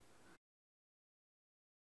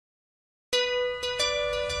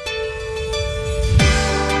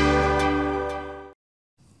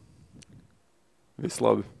Viss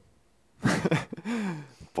labi.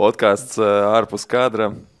 Podcasts ārpus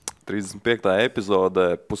kadra, 35. epizode,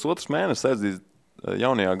 pusotrs mēnesis aizdīs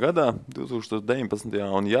jaunajā gadā, 2019.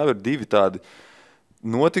 Un jau ir divi tādi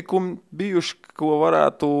notikumi bijuši, ko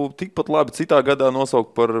varētu tikpat labi citā gadā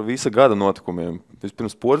nosaukt par visa gada notikumiem.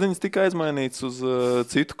 Vispirms Porziņš tika aizmainīts uz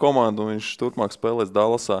citu komandu, un viņš turpmāk spēlēs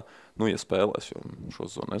Dallasā. Nu, ja spēlēs, jo šo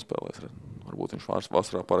sezonu nespēlēs. Varbūt viņš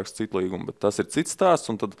vasarā paraksta citu līgumu, bet tas ir cits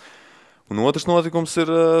stāsts. Un otrs notikums ir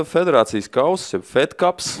federācijas kausa, jeb Fed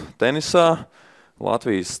Cups tenisā.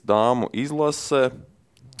 Latvijas dāmu izlase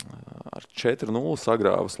ar 4-0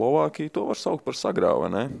 sagrāva Slovākiju. To var saukt par sagrāvu,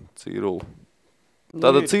 vai ne? Cīrulu.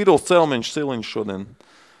 Tātad Cīruls Celmiņš Siliņš šodien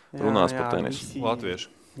runās par tenisu.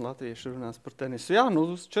 Latvieši runās par tenisu. Jā,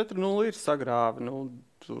 4-0 ir sagrāvi.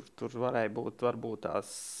 Tur varēja būt varbūt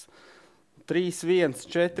tās 3-1,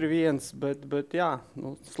 4-1, bet jā,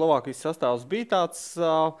 Slovākijas sastāvs bija tāds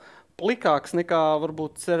plikāks nekā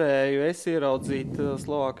varbūt cerēju es ieraudzīt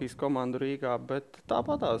Slovākijas komandu Rīgā, bet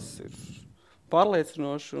tāpatās ir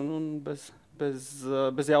pārliecinoši un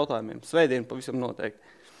bez jautājumiem. Svētdien pavisam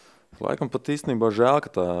noteikti. Laikam pat īstenībā žēl, ka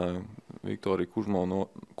tā Viktorija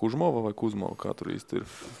Kužmova vai Kuzmova, kā tur īsti ir.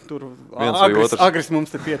 Tur agris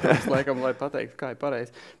mums te pietrūks, laikam, lai pateiktu, kā ir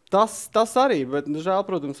pareizi. Tas arī, bet žēl,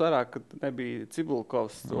 protams, vairāk, ka nebija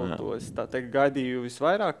Cibulkovs. To es tā teikt gaidīju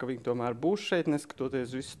visvairāk, ka viņi tomēr būs šeit,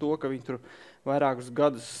 neskatoties visu to, ka viņi tur vairākus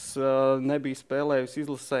gadus nebija spēlējusi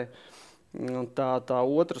izlasē. Un tā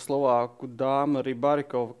otra Slovāku dāma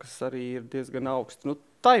Ribarikova, kas arī ir diezgan augsta.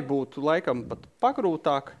 Tai būtu laikam pat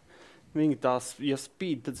pagrūtāk. Viņi tās, ja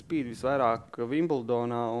spīd, tad spīd visvairāk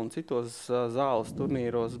Wimbledonā un citos zāles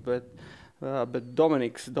turnīros, bet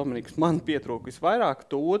Dominiks man pietrūka visvairāk.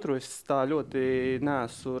 To otru es tā ļoti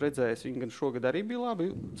neesmu redzējis. Viņa gan šogad arī bija labi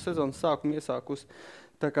sezonas sākumu iesākusi.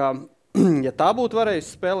 Tā kā, ja tā būtu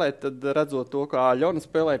varējusi spēlēt, tad redzot to, kā Aļona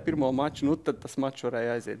spēlēja pirmo maču, tad tas mačs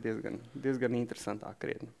varēja aiziet diezgan interesantāk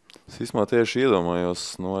krietni. Es īstumā tieši iedomājos,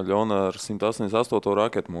 Aļona ar 188.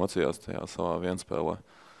 raketu mocījās tajā savā vienspēlē.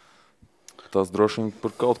 Tas droši vien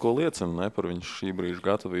par kaut ko liecina, ne par viņu šī brīža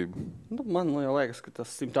gatavību. Man jau liekas, ka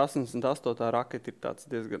tas 188. raketa ir tāds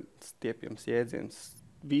diezgan stiepjams jēdziens.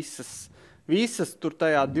 Visas tur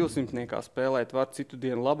tajā 200-niekā spēlēt var citu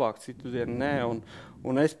dienu labāk, citu dienu nē.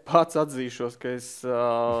 Un es pats atzīšos, ka es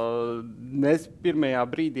pirmajā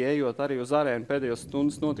brīdī ejot arī uz arēnu pēdējos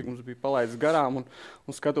stundas notikums bija palaidis garām un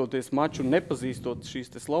skatoties maču un nepazīstot šīs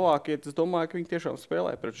te Slovākietes, es domāju, ka viņi tiešām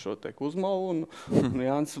spēlē pret šo te Kuzmovu. Un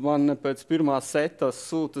Jānis man pēc pirmā seta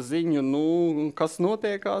sūta ziņu, kas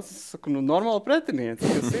notiekās, es saku, normāli pretinieci,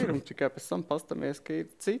 kas ir, un tikai pēc tam pastamies, ka ir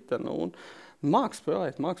cita. Māk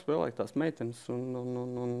spēlēt tās meitenes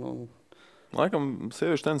un Laikam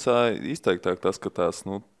sieviešu tenisā izteiktāk tas, ka tas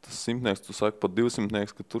 100-nieks, tu saki pat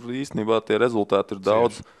 200-nieks, ka tur īstenībā tie rezultāti ir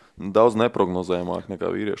daudz neprognozējamāk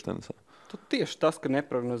nekā vīriešu tenisā. Tieši tas, ka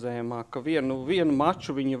neprognozējamāk, ka vienu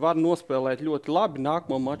maču viņi var nospēlēt ļoti labi,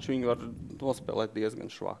 nākamo maču viņi var nospēlēt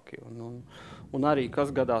diezgan švaki. Un arī,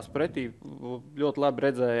 kas gadās pretī, ļoti labi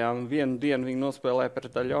redzējām, vienu dienu viņi nospēlēja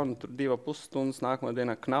pret Aļonu, tur 2,5 stundas, nākamā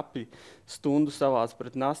dienā knapi stundu savāc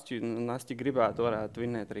pret Nastju, un Nastja varētu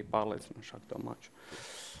vinēt arī pārliecinošāk to maču.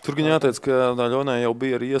 Tur gan jāteic, ka Aļonai jau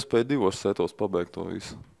bija arī iespēja 2 setos pabeigt to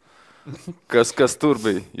visu. Kas tur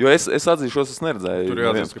bija? Jo es atzīšos, es neredzēju. Tur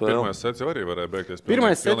jāatzīst, ka pirmais sets jau arī varēja beigties.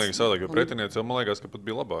 Pilnīgi sādāk, jo pretinieci jau, man liekas, ka pat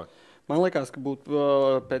bija labāk. Man liekas, ka būtu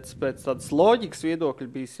pēc tādas loģikas viedokļa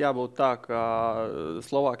bijis jābūt tā, ka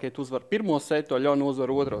Slovākija uzvar pirmo setu, Aļona uzvar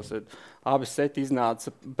otro setu. Abi seti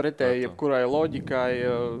iznāca pretēji jebkurai loģikai,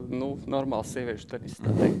 normāls sieviešu tenis.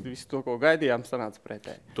 Visu to, ko gaidījām, sanāca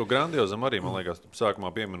pretēji. To grandiozam arī, man liekas,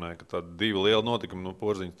 sākumā pieminēja, ka tādi 2 lieli notikumi,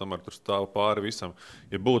 Porziņš tomēr tur stāv pāri visam.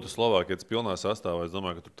 Ja būtu Slovākietis pilnā sastāvā, es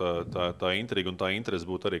domāju, ka tur tā intriga un tā interese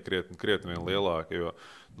būtu arī krietni vien lielāka, jo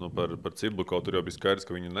par Cibulkovu tur jau bija skaidrs,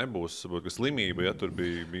 ka viņa nebūs, ka slimība, ja tur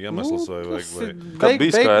bija iemesls vai... Kad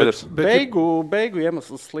bija skaidrs? Beigu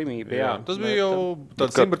iemesls slimība, jā. Tas bija jau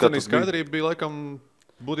tāds simtprocentīgi skaidrība bija laikam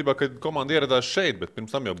būtībā, kad komanda ieradās šeit, bet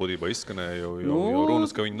pirms tam jau būtībā izskanēja jau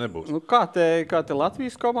runas, ka viņi nebūs. Kā te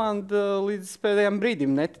Latvijas komanda līdz pēdējiem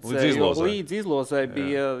brīdim neticēja, līdz izlozē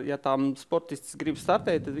bija, ja tām sportistis grib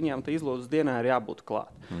startēt, tad viņām tā izlozes dienā ir jābūt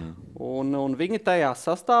klāt. Un viņi tajā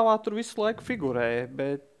sastāvā tur visu laiku figurēja,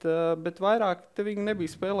 bet vairāk te viņi nebija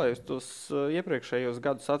spēlējusi tos iepriekšējos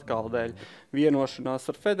gadus atkal dēļ vienošanās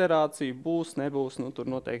ar federāciju, būs, nebūs, tur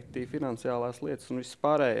noteikti finansiālās lietas un viss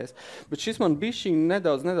pārējais. Bet šis man bišķiņ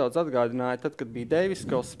nedaudz atgādināja, tad, kad bija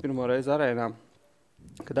Deiviskaus pirmo reizi arēnā,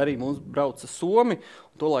 kad arī mums brauca Somi,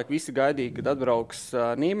 un tolaik visi gaidīja, kad atbrauks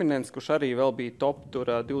Nīmenens, kurš arī vēl bija top tur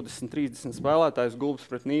 20-30 spēlētājs, Gulbs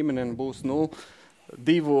pret Nīmenen būs,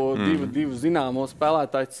 divu zināmo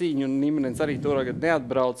spēlētāju cīņu, un Nimenens arī toreiz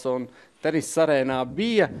neatbrauca, un tenisa arēnā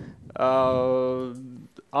bija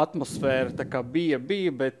atmosfēra, tā kā bija,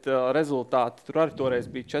 bet rezultāti tur arī toreiz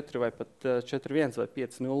bija 4 vai pat 4-1 vai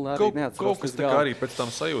 5-0. Kaut kas tā kā arī pēc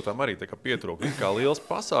tam sajūtām arī tā kā pietrūk. Kā liels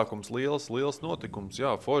pasākums, liels notikums,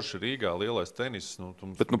 jā, forši Rīgā, lielais tenis.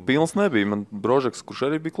 Bet pilns nebija. Man Brožeks, kurš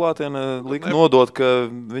arī bija klātienē, lika nodot, ka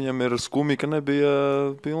viņam ir skumi, ka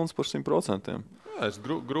nebija pilns par 100%. Es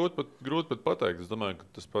grūti pat pateikt. Es domāju, ka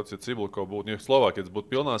tas pats, ja Cibulko būtu, ja Slovākijas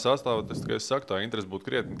būtu pilnā sastāvā, tas, kā es saku, tā interese būtu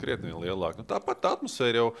krietni lielāka. Tāpat tā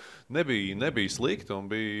atmosfēra jau nebija slikta un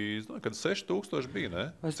bija, es domāju, kad 6000 bija, ne?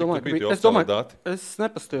 Es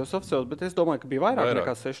nepastījos oficiāli, bet es domāju, ka bija vairāk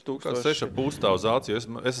nekā 6000. 6,5 tā uz Āciju. Es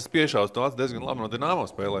esmu piešāvis to acu diezgan labi no Dinamo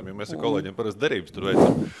spēlēm, jo mēs ar kolēģiem parasti derības tur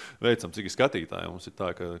veicam, cik ir skatītāji. Mums ir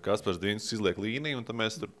tā, ka Kaspars Dvīnskis izliek līniju, un tad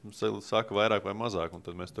mēs tur saka vairāk vai mazāk, un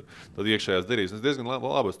tad mēs tur iekšējās derības. Diezgan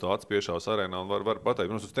labi to acu piešāvas arēnā un var pateikt.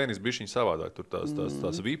 Protams, uz tenis bišķiņ savādāk. Tur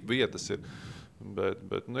tās VIP vietas ir.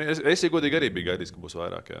 Bet es godīgi arī biju gaidījis, ka būs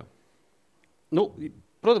vairāk. Jā.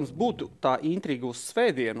 Protams, būtu tā intriga uz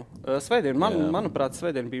svētdienu. Manuprāt,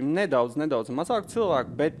 svētdiena bija nedaudz mazāk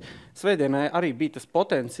cilvēku, bet svētdienai arī bija tas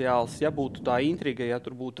potenciāls, ja būtu tā intriga, ja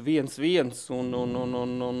tur būtu 1-1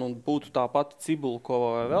 un būtu tā pati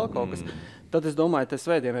Cibulkova vai vēl kaut kas. Tad es domāju, ka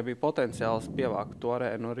svētdienai bija potenciāls pievākt to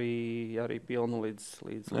arēnu arī pilnu līdz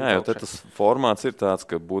jā, jo tas formāts ir tāds,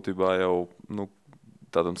 ka būtībā jau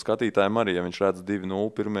tādam skatītājam arī, ja viņš redz 2-0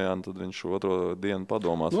 pirmajā, tad viņš otro dienu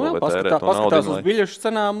padomās, vai tērēt to naudu. Paskatās uz biļešu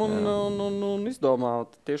cenām un izdomā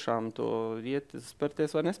tiešām to iet,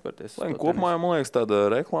 spērties vai nespērties. Kopumā, man liekas, tāda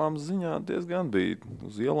reklāmas ziņā diezgan bija.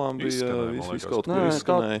 Uz ielām bija visu kaut kur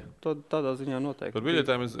izskanēja. Tādā ziņā noteikti. Par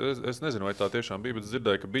biļetēm es nezinu, vai tā tiešām bija, bet es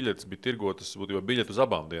dzirdēju, ka biļetes bija tirgotas, būtībā biļeti uz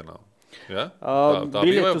abām dienām. Ja?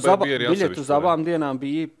 Biļetu uz abām dienām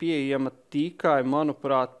bija pieejama tikai,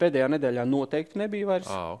 manuprāt, pēdējā nedēļā noteikti nebija vairs.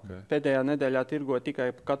 Okay. Pēdējā nedēļā tirgoja tikai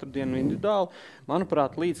katru dienu individuāli.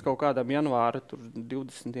 Manuprāt, līdz kaut kādam janvāra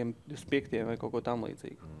 20. 25. vai kaut ko tam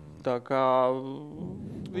līdzīgu. Tā kā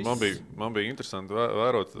man bija interesanti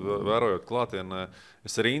vērojot klātienē.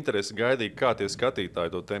 Es arī interesi gaidīju, kā tie skatītāji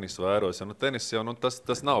to tenisu vēros. Ja, tenis jau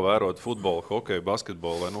tas nav vērot futbolu, hokeju,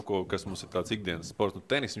 basketbolu vai kas mums ir tāds ikdienas sports.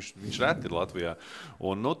 Tenis viņš reti ir Latvijā.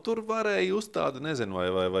 Un tur varēja just tāda, nezinu,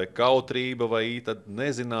 vai kautrība, vai tāda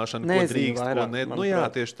nezināšana, ko drīkst, vairāk, ko nedrīkst. Jā,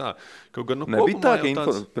 tieši tā. Kaut gan, nebija tā,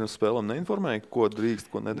 ka pirms spēlēm neinformēja, ko drīkst,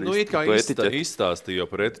 ko nedrīkst. It kā izstāstīja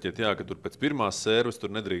par etiķeti, jā, ka tur pēc pirmās sērvas tur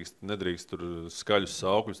nedrīkst tur skaļus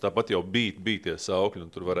saukļus. Tāpat jau bija tie saukļi,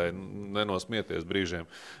 un tur varēja nenosmieties brīžiem.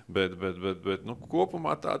 Bet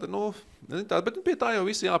kopumā tāda, bet pie tā jau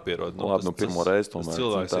visi jāpierod. Labi, pirmo reizi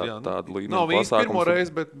tomēr tāda līmeņa nav īsti pirmo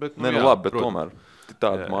reizi, bet labi, bet tomēr.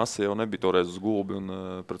 Tāda masa jau nebija toreiz uz gulbi un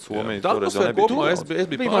pret Somiju. Toreiz jau nebija kopumā. Es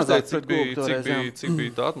biju pārsteigts, cik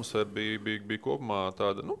bija tā atmosfēra, bija kopumā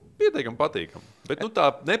tāda, pietiekami patīkama. Bet tā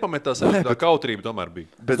nepametās, tā kautrība tomēr bija.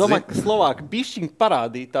 Es domāju, ka Slovāki bišķiņ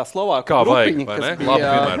parādīja tā Slovāku grupiņu, kas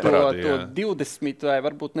bija to 20 vai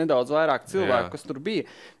varbūt nedaudz vairāk cilvēku, kas tur bija.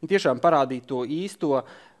 Viņi tiešām parādīja to īsto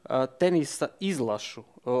tenisa izlašu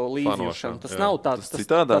līdzjūšanu. Tas nav tāds,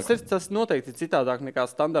 tas noteikti ir citādāk nekā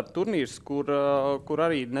standarta turnīrs, kur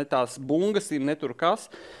arī ne tās bungas ir, ne tur kas.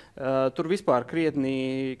 Tur vispār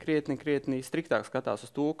krietni striktāk skatās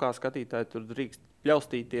uz to, kā skatītāji tur drīkst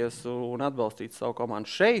pļaustīties un atbalstīt savu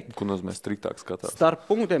komandu šeit. Ko nozīmē striktāk skatās? Starp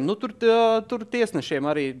punktiem. Tur tiesnešiem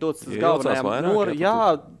arī dots tas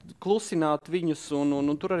galvenajām. Klusināt viņus,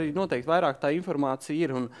 un tur arī noteikti vairāk tā informācija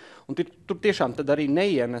ir. Un tur tiešām tad arī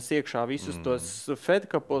neienes iekšā visus tos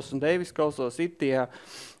Fedkapos un Deivis kausos ir tie.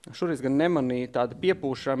 Šoreiz gan nemanīja tādi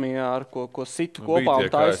piepūšami, ar ko situ kopā un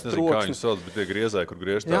tā iztroksni. Kā viņi sauc, bet tie griezēji, kur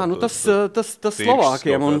griež tā. Jā, tas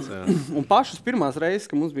Slovākiem. Un pašas pirmās reizes,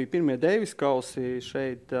 ka mums bija pirmie Deivis kausi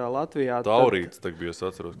šeit Latvijā. Taurīts, tak bija, es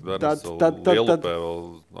atceros, ka Darnis Lielupē vēl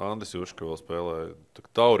Andis Juška vēl spēlēja.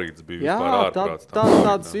 Taurīts bija vispār ārprāts.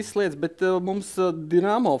 Tādas visas lietas, bet mums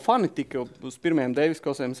Dinamo fani tika uz pirmiem Deivis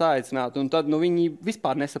kausiem saaicināt, un tad viņi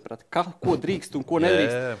vispār nesaprata, ko drīkst un ko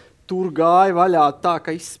nedrīkst. Tur gāja vaļā tā,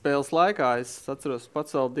 ka izspēles laikā, es atceros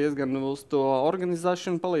pats vēl diezgan uz to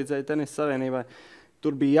organizēšanu palīdzēju tenisa savienībai.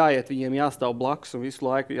 Tur bija jāiet, viņiem jāstāv blakus un visu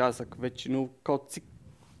laiku jāsaka, veči, kaut cik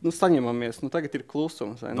saņemamies, tagad ir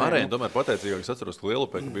klusums. Arēna tomēr pateicīgāk, es atceros, ka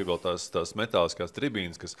Lielupē bija vēl tās metāliskās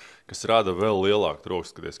tribīnas, kas rada vēl lielāku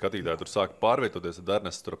troksni, kad skatītāji tur sāk pārvietoties, tad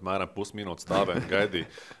Ernsts tur apmēram pusminūtes stāvēja un gaidīja.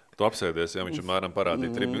 tu apsēdies, ja viņš mēram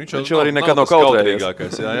parādīja tribīnu. Viņš jau arī nekad nav kautrējies.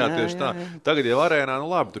 Jā, tieši tā. Tagad jau arēnā,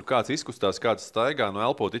 labi, tur kāds izkustās, kāds staigā,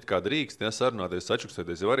 elpot it kā drīkst, sarunāties,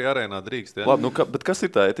 sačuksēties, jau arī arēnā drīkst. Labi, bet kas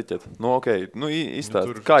ir tā etiķete?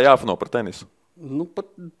 Izstāst, kā jāfano par tenisu? Par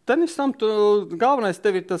tenisam galvenais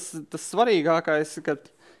tev ir tas svarīgākais, kad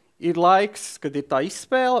ir laiks, kad ir tā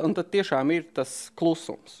izspēle, un tad tiešām ir tas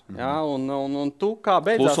klusums. Ja? Un tu kā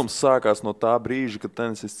beidzās... Klusums sākās no tā brīža, kad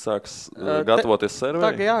tenisists sāks gatavoties servei?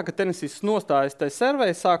 Tā, jā, kad tenisists nostājas tai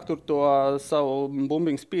servei, sāk tur to savu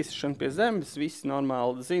bumbiņu spīsišanu pie zemes, visi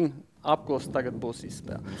normāli zina, apklus tagad būs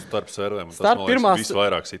izspēle. Starp servēm, tas, man liekas,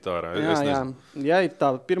 visvairāk sitārā. Jā. Ja ir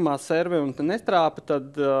tā pirmā serve un tu nestrāpa,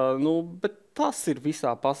 tad, bet tas ir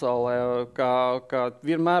visā pasaulē, ka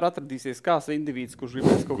vienmēr atradīsies kāds indivīds, kurš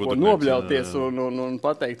gribēs kaut ko nobļauties un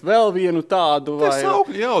pateikt vēl vienu tādu. Vai... Tas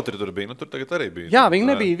augļi jautri tur bija, tur tagad arī bija. Jā, viņi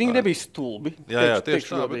nebija stulbi. Jā,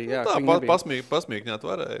 tieši tā, pasmīkņāt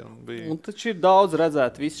varēja. Un taču ir daudz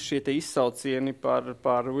redzēt visi šie te izsaucieni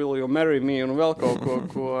par Will You Marry Me un vēl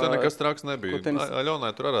kaut ko. Tā nekas traks nebija.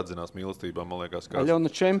 Aļonai tur arī atzinās mīlestībā, man liekas.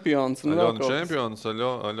 Aļona čempions.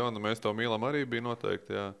 Aļona, mēs tev mīlam arī bija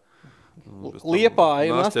noteikti, jā.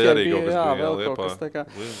 Liepāja, Nastja arī bija, vēl kaut kas tā kā.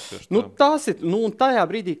 Tas ir, un tajā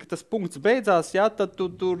brīdī, kad tas punkts beidzās, jā, tad tu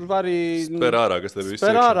tur vari... Spēr ārā, kas tev viss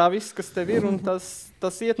viss, kas tev ir, un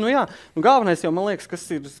tas iet, galvenais jau, man liekas,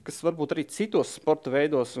 kas varbūt arī citos sporta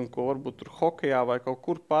veidos, un ko varbūt tur hokejā vai kaut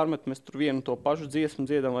kur pārmet, mēs tur vienu to pašu dziesmu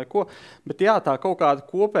dziedam vai ko, bet jā, tā kaut kāda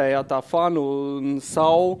kopējā tā fanu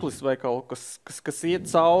sauklis vai kaut kas iet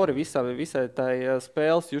cauri visai tai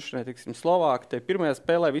spēles jušanai, tiksim, Slovāki, tai pirmajā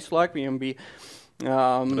spēlē visu laiku viņam bija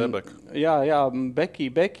Jā,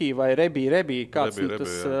 Beki vai Rebī, kāds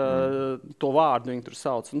to vārdu viņi tur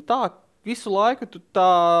sauc. Un tā visu laiku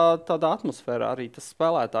tādā atmosfērā arī tas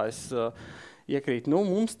spēlētājs iekrīt.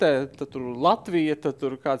 Mums tur Latvija,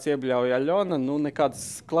 tur kāds iebļauj Aļona,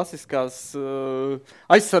 nekādas klasiskās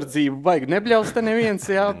aizsardzību baigi nebļaus te neviens,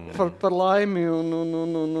 jā, par laimi.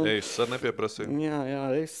 Eisas ar nepieprasīja. Jā,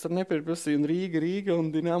 Eisas ar nepieprasīja, un Rīga,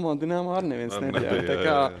 un Dinamo arī neviens nebļauj.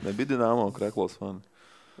 Nebija Dinamo Kreklos fani.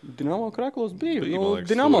 Dinamo Kreklos bija.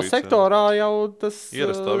 Dinamo sektorā jau tas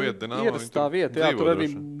ierastā vieta, jā, tur arī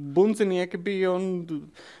bundzinieki bija, un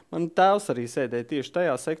man tēvs arī sēdēja tieši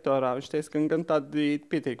tajā sektorā. Viņš teica, ka gan tādi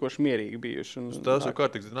pietiekoši mierīgi bijuši. Tas jau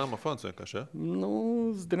kārtīgs Dinamo fans vienkārši, ja?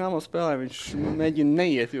 Uz Dinamo spēlē viņš mēģina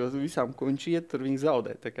neiet, jo visām, ko viņš iet, tur viņi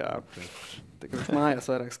zaudē. Tā kā viņš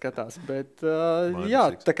mājās vairāk skatās. Bet, jā,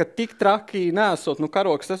 tā kā tik traki neesot,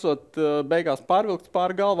 karoks esot beigās pārvilkts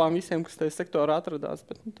pāri galvām visiem, kas tajā sektorā atradās.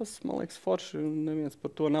 Bet tas, man liekas, forši, un neviens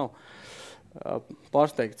par to nav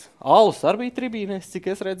pārsteigts. Alus arī bija tribīnēs, cik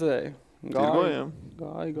es redzēju. Gāja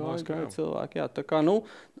cilvēki. Jā, tā kā,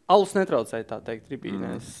 alus netraucēja tā teikt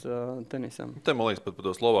tribīnēs tenisam. Te, man liekas, pat par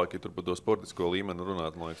to Slovākiju, tur par to sportisko līmeni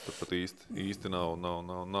runāt, man liekas, tur pat īsti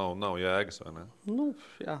nav jēgas, vai ne?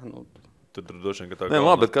 Jā, Tur droši vien, ka tā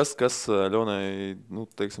labi, bet kas Ļonai,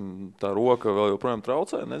 teiksim, tā roka vēl joprojām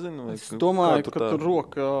traucē, nezinu? Es domāju, ka tur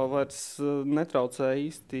roka vairs netraucē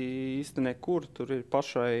īsti nekur. Tur ir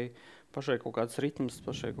pašai kaut kāds ritms,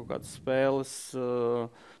 pašai kaut kādas spēles,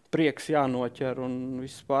 prieks jānoķer un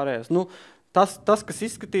viss pārējais. Tas, kas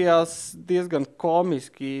izskatījās diezgan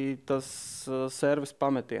komiski, tas servis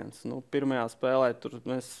pametiens. Pirmajā spēlē tur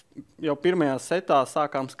mēs jau pirmajā setā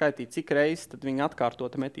sākām skaitīt, cik reizes tad viņi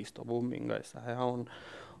atkārtoti metīs to bumbiņu gaisā. Ja?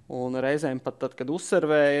 Un reizēm pat tad, kad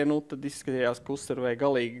uzservēja, tad izskatījās, ka uzservēja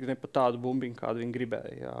galīgi ne pat tādu bumbiņu, kādu viņi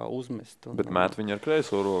gribēja uzmest. Bet mēt viņi ar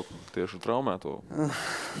kreiso roku, tieši traumēto.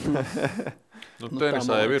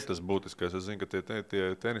 Tenisā jau ir tas būtiskais. Es zinu, ka tie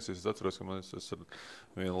tenisisti, es atceros, ka mēs ar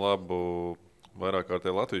vienu labu vairāk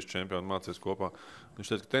kārtēju Latvijas čempionu mācījos kopā.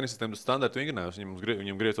 Viņš teica, ka tenisistiem tas standarta vingrinājums,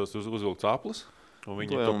 viņam griezos uzvilkt aplis. Un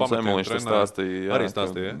viņi to pamatiem trenēja. Arī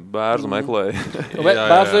stāstīja. Bērzu meklēja.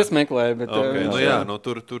 Bērzu es meklēju, bet... Okay.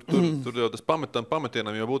 Tur jau tas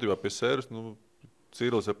pamatienam jau būtībā pie sērus,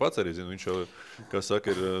 Cīrulis jau pats arī zina, viņš jau, kā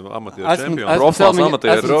saka, ir amatieru čempions. Profesionāls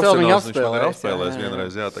amatieru. Profesionāls, viņš man ir apspēlējis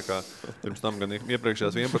vienreiz, jā, tā kā pirms tam gan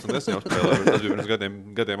iepriekšējās 11 es jau apspēlēju, tas bija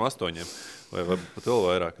pirms gadiem 8, vai pat vēl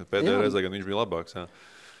vairāk. Pēdējā reizē gan viņš bija labāks, jā.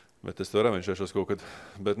 Bet es varu vienšķiešos kaut kad,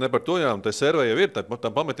 bet ne par to, jā, un te servē jau ir,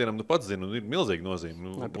 tam pametienam pats zinu, ir milzīga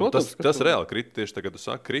nozīme. Tas reāli krita, tieši tagad tu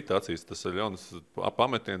saki, krita acīs, tas ir ļaunas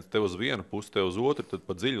pametiens tev uz vienu pusi, tev uz otru, tad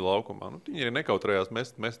pa dziļu laukumā. Viņi arī nekautrējās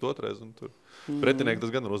mest otrais, un tur pretinieki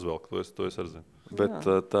tas gan ir uzvelkt, to es arī zinu. Bet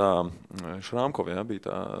tā Šrāmkova, jā, bija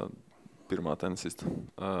tā pirmā tenisista,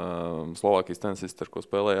 Slovākijas tenisista, ar ko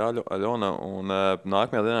spēlēja Aļona, un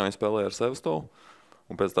nākamajā dienā viņa spēlēja ar Sevestovu.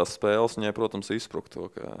 Un pēc tās spēles viņai, protams, izspruka to,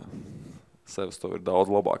 ka Sevastova ir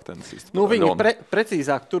daudz labāk tenisisti. Nu, viņi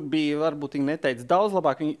precīzāk tur bija, varbūt viņi neteica daudz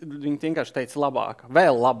labāk, viņi vienkārši teica labāka,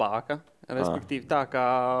 vēl labāka. Respektīvi tā,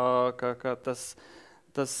 ka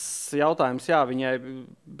tas jautājums, jā, viņai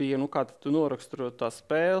bija, nu, kā tu noraksturot tās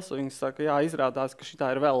spēles, un viņi saka, jā, izrādās, ka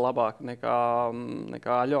šitā ir vēl labāka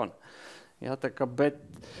nekā Aļona. Jā, tā kā, bet,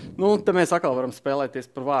 nu, te mēs atkal varam spēlēties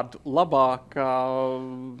par vārdu labākā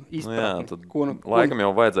izpratni. Nu jā, tad laikam jau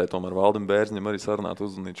vajadzēja tomēr Valdim Bērziņam arī sarunāt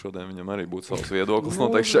uzzvanīt šodien, viņam arī būtu savs viedoklis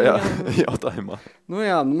noteikti šajā jautājumā. Nu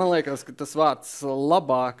jā, man liekas, ka tas vārds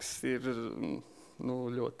labāks ir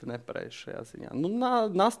ļoti nepareizi šajā ziņā. Nu,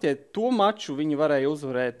 Nastjai to maču viņi varēja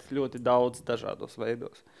uzvarēt ļoti daudz dažādos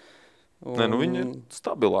veidos. Viņi ir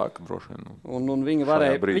stabilāki droši vien. Un viņi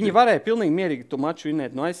varēja pilnīgi mierīgi to maču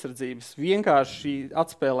vinēt no aizsardzības. Vienkārši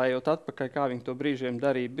atspēlējot atpakaļ, kā viņi to brīžiem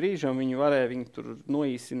darīja. Brīžiem viņi varēja viņu tur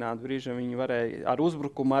noīsināt, brīžiem viņi varēja ar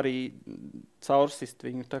uzbrukumu arī caursist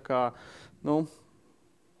viņu. Tā kā,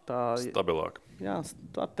 stabilāk. Jā,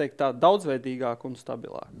 tā teikt, tā daudzveidīgāk un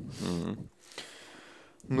stabilāk.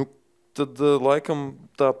 Tad laikam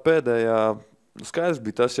tā pēdējā... Skaidrs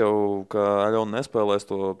bija tas jau, ka Aļona nespēlēs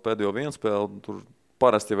to pēdējo vienu spēli. Tur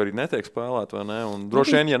parasti jau arī netiek spēlēt, vai ne? Un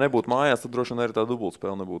droši vien, ja nebūtu mājās, tad droši vien arī tā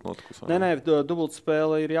dubultspēle nebūtu notikusi. Nē,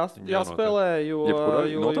 dubultspēle ir jāspēlē, jo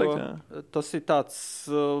tas ir tāds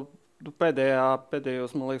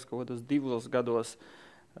pēdējos, man liekas, kaut kādos 2 gados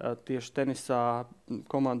tieši tenisā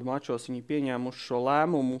komandu mačos viņi pieņēmuši šo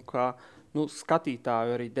lēmumu, ka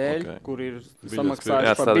skatītāju arī dēļ, kur ir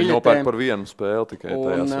samaksājuši par biļetēm. Nopērk par vienu spēli tikai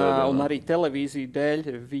tajā svētdienā. Un arī televīziju dēļ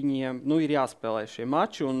viņiem ir jāspēlē šie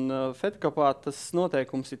mači. Un Fedkapā tas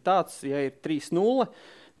noteikums ir tāds, ja ir 3-0,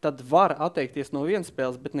 tad var atteikties no vienas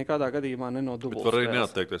spēles, bet nekādā gadījumā ne no dubultspēles. Bet var arī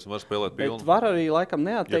neatteikties un var spēlēt pilnu. Bet var arī laikam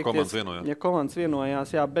neatteikties, ja komandas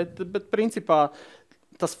vienojās. Jā, bet principā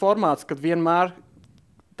tas formāts, kad vienmēr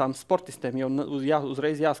tām sportistēm jau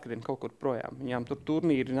uzreiz jāskrien kaut kur projām. Viņām tur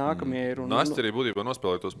turnīri nākamie ir. Nastja arī būtībā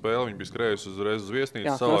nospēlēja to spēli. Viņa bija skrējusi uzreiz uz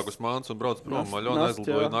viesnīcu, savākus mans un brauc prom. Aļona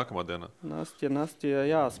aizlidoja nākamā dienā. Nastja,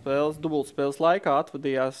 jā, dubultspēles laikā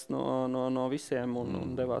atvadījās no visiem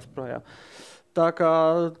un devās projām. Tā kā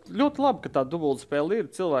ļoti labi, ka tā dubultspēle ir.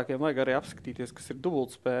 Cilvēkiem vajag arī apskatīties, kas ir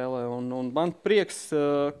dubultspēle. Un man prieks,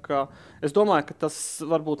 ka es domāju, ka tas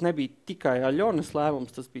varbūt nebija tikai Aļonas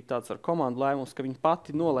lēmums, tas bija tāds ar komandu lēmums, ka viņi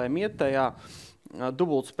pati nolēma iet tajā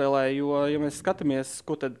dubultspēlē, jo, ja mēs skatāmies,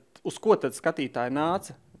 uz ko tad skatītāji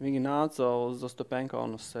nāca, viņi nāca uz Ostapenko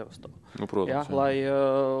un uz Sevastovu. Protams,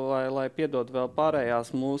 lai piedod vēl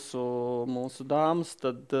pārējās mūsu dāmas,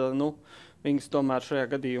 tad, viņas tomēr šajā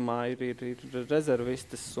gadījumā ir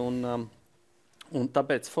rezervistes, un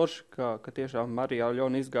tāpēc forši, ka tiešām Marija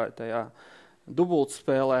Aļona izgāja tajā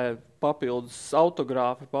dubultspēlē, papildus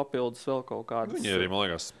autogrāfi, papildus vēl kaut kādas. Viņai arī, man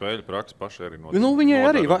liekas, spēļu praksi paši arī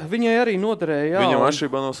noderēja. Viņai arī noderēja, jā. Viņam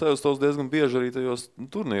atšķirībā no Sevastovas diezgan bieži arī tajos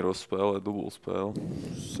turnīros spēlē dubultspēli.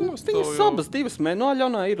 Viņas abas divas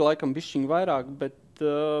Aļonā ir laikam bišķiņ vairāk, bet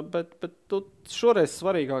šoreiz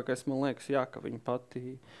svarīgākais, man liekas, jā, ka viņa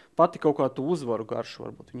pati kaut kādu uzvaru garšu,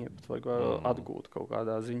 varbūt viņai pat vajag atgūt kaut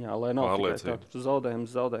kādā ziņā, lai nav tikai tā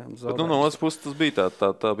zaudējums. Bet no otras puses tas bija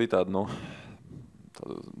tā bija tāda,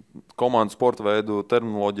 komandu sporta veidu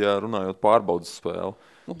terminoloģijā runājot pārbaudas spēle.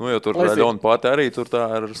 Jo tur Aļona pati arī tur tā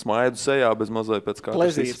ar smaidu sejā bez mazliet pēc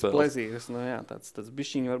katras izspēles. Plezīrs, jā, tāds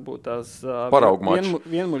bišķiņi varbūt tās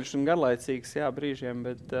vienmuļš un garlaicīgs, jā, brīžiem,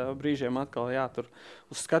 bet brīžiem atkal, jā, tur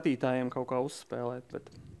uz skatītājiem kaut kā uzspēlēt,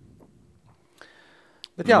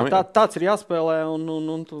 bet jā, tāds ir jāspēlē un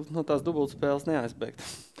no tās dubultspēles neaizbēgt.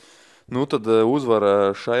 Tad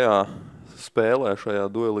uzvara šajā spēlē, šajā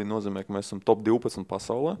duelī nozīmē, ka mēs esam top 12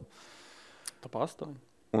 pasaulē. Top 8.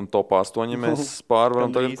 Un top 8 mēs pārvaram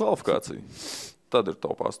tagad kvalifikāciju. Tad ir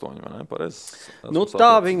top 8, vai ne? Pareizi.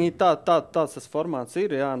 Tāds tas formāts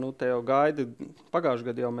ir, jā. Te jau gaida. Pagājušajā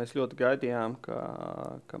gadā jau mēs ļoti gaidījām,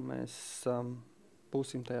 ka mēs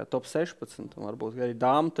būsim tajā top 16. Un varbūt arī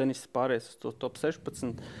dāmu tenis pārēs uz to top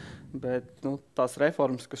 16. Bet tās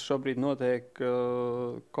reformas, kas šobrīd notiek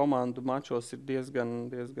komandu mačos, ir diezgan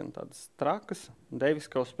tādas trakas.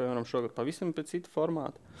 Deiviskaus, piemēram, šogad pavisam pēc cita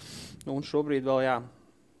formāta. Un šobrīd vēl, jā,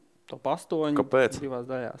 top 8. Kāpēc? Divās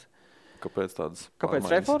daļās. Kāpēc tādas Kāpēc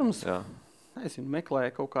reformas? Jā. Nezinu,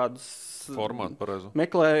 meklēja kaut kādus formātu pareizu.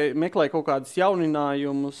 Meklēja kaut kādus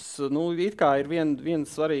jauninājumus. It kā ir viena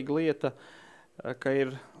svarīga lieta, ka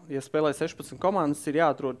ir, ja spēlē 16 komandas, ir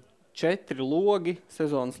jāatrod 4 logi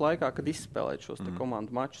sezonas laikā, kad izspēlēt šos te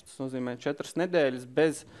komandu mačus. Tas nozīmē 4 nedēļas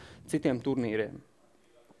bez citiem turnīriem.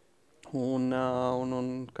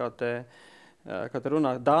 Un kā te kad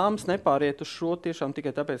runā, dāmas nepāriet uz šo tiešām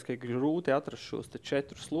tikai tāpēc, ka ir grūti atrast šos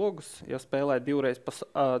 4 slogus. Ja spēlē 2 pa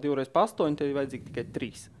 8, tad ir vajadzīgi tikai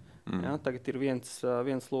 3. Ja, tagad ir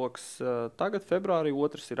viens loks tagad februārī,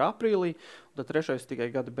 otrs ir aprīlī, un tad 3.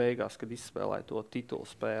 tikai gada beigās, kad izspēlē to titulu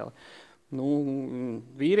spēli.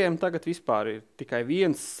 Vīriem tagad vispār ir tikai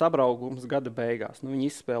viens sabraukums gada beigās. Viņi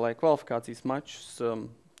izspēlēja kvalifikācijas mačus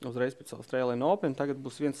uzreiz pēc Australian Open, tagad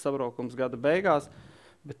būs viens sabraukums gada beigās,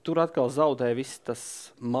 bet tur atkal zaudē viss tas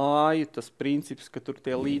māju, tas princips, ka tur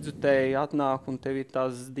tie līdzutēji atnāk un tev ir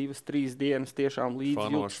tās 2-3 dienas tiešām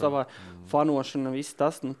līdzjūt savā fanošana, viss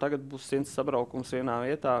tas. Tagad būs viens sabraukums vienā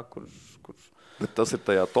vietā, kur... Bet tas ir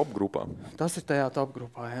tajā top grupā? Tas ir tajā top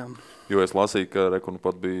grupā, jā. Jo es lasīju, ka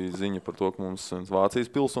pat bija ziņa par to, ka mums Vācijas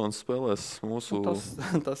pilsonis spēlēs mūsu...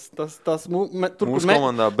 Mūsu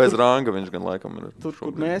komandā bez ranga viņš gan laikam ir. Tur,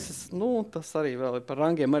 kur mēs, tas arī vēl ir par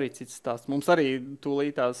rangiem arī cits stāsts. Mums arī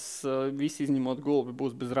tūlītās visi izņemot gulbi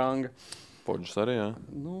būs bez ranga. Poģis arī, jā?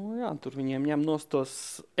 Jā, tur viņiem ņem nost tos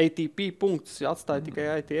ATP punktus, atstāja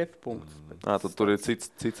tikai ITF punktus. Tad tur ir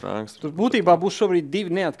cits rangs. Tur būtībā būs šobrīd 2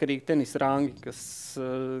 neatkarīgi tenisa rangi, kas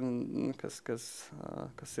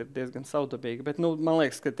ir diezgan savdabīgi. Bet, man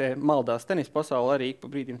liekas, ka te maldās tenisa pasauli arī ik pa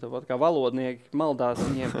brīdim tāpat kā valodnieki maldās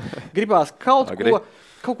viņiem. Gribās kaut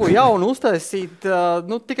ko jaunu uztaisīt,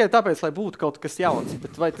 tikai tāpēc, lai būtu kaut kas jauns.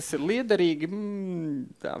 Bet vai tas ir liederīgi?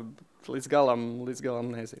 Līdz galam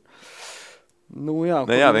nezinu.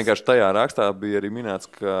 Vienkārši tajā rakstā bija arī minēts,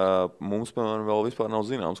 ka mums, piemēram, vēl vispār nav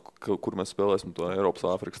zināms, kur mēs spēlēsim to Eiropas,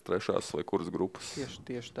 Āfrikas 3. vai kuras grupas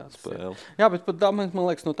tieši tāds spēli. Jā, bet pat man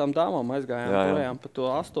liekas, no tām dāmām aizgājām pa to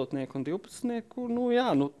 8. un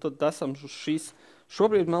 12. Tad esam uz šīs.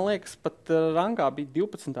 Šobrīd, man liekas, pat rangā bija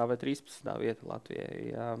 12. vai 13. vieta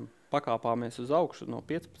Latvijai. Jā, pakāpāmies uz augšu no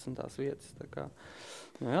 15. vietas. Tā kā,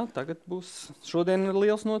 tagad būs. Šodien ir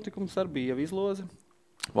liels notikums, arī bija jau izloze.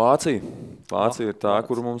 Vācija ir tā,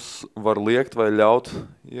 kur mums var liekt vai ļaut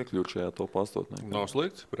iekļūt šajā top 8. Nav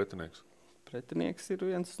slikts pretinieks. Pretinieks ir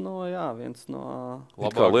viens no...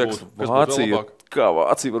 Kā liekas, Vācija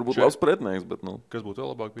var būt labs pretinieks, bet Kas būtu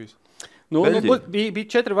vēl labāk bijis? Bija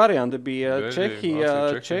 4 varianti. Bija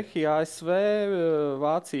Čehija, ASV,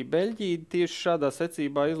 Vācija, Beļģija. Tieši šādā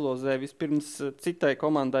secībā izlozē vispirms citai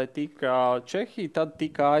komandai tika Čehija, tad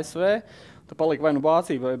tika ASV. Tad palika vai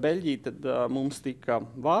Vācija vai Beļģija, tad mums tika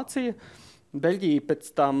Vācija. Beļģija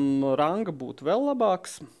pēc tam ranga būtu vēl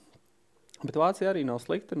labāks, bet Vācija arī nav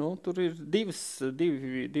slikta. Tur ir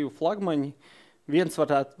divi flagmaņi. Viens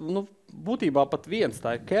varētu, būtībā pat viens,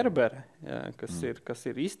 tā ir Kerbere, kas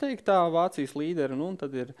ir izteiktā Vācijas līderi, un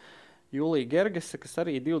tad ir Julija Gergese, kas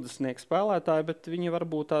arī ir 20 spēlētāji, bet viņi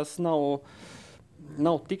varbūt tās nav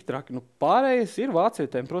tik traki. Pārējais ir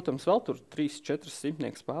vācietēm, protams, vēl tur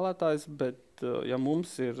 300-400 spēlētājs, bet ja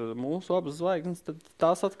mums ir mūsu abas zvaigznes, tad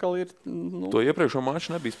tās atkal ir... To iepriekšo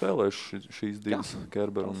maču nebija spēlējuši šīs divas,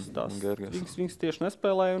 Kerber un Gerges. Viņas tieši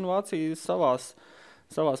nespēlēja, un Vācija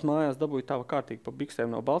savās mājās dabūja tā kārtīgi pa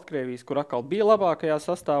biksēm no Baltkrievijas, kur atkal bija labākajā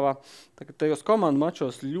sastāvā. Tagad tajos komandu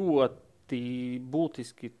mačos ļoti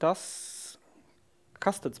būtiski tas,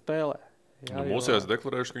 kas tad spēlē. Mūsējās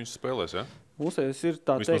deklarējuši, ka viņš spēlēs, ja? Mūsējās ir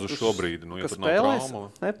tā teikt, vismaz uz šobrīd, ja tur spēlēs, nav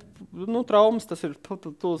trauma. Traumas, tas ir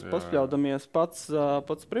tūlīt paspļaudamies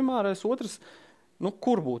pats primārais. Otrs,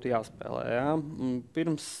 kur būtu jāspēlē, ja?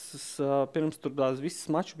 Pirms tur tās visas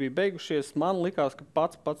mači bija beigušies, man likās, ka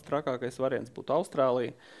pats trakākais variants būtu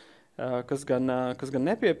Austrālija, kas gan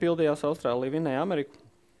nepiepildījās. Austrālija vinēja Ameriku.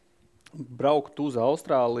 Braukt uz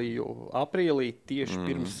Austrāliju aprīlī tieši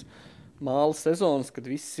pirms māla sezonas, kad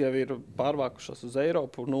viss jau ir pārvākušās uz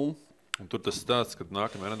Eiropu. Un tur tas stāsts, kad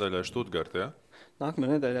nākamajā nedēļā ir Štutgart, ja?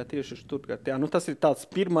 Nākamajā nedēļā tieši ir Štutgart, jā. Tas ir tāds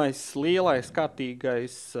pirmais lielais,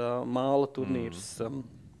 kārtīgais māla turnīrs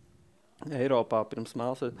Eiropā pirms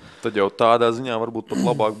mālas. Tad jau tādā ziņā varbūt pat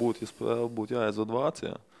labāk būtu, ja spēle būtu jāaizved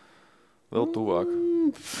Vācijā. Vēl tuvāk.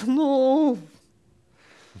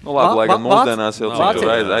 Labi, lai gan mūsdienās jau citur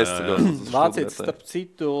aizceļot. Vācietis, starp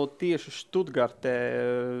citu, tieši Štutgartē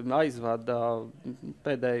aizvada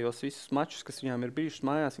pēdējos visus mačus, kas viņām ir bijušas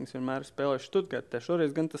mājās. Viņas vienmēr ir spēlējuši Štutgartē.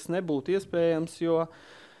 Šoreiz gan tas nebūtu iespējams, jo,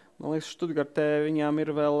 man liekas, Štutgartē viņām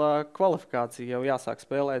ir vēl kvalifikācija jau jāsāk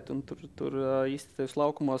spēlēt, un tur īsti tevis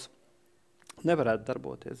laukumos nevarētu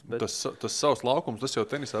darboties. Bet... Tas savs laukums, tas jau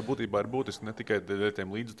tenisā būtībā ir būtiski ne tikai dēļ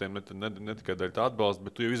tiem līdzutiem, ne tikai dēļ tā atbalsta,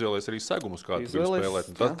 bet tu jau izvēlējies arī segumus, kā tu gribi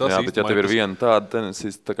spēlēt. Bet ja tev ir viena tāda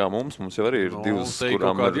tenisista tā kā mums jau arī ir divas,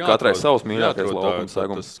 kurām ir katrai savs mīļākais laukums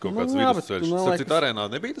segums. Tas kaut kāds vidusceļš. Starp arēnā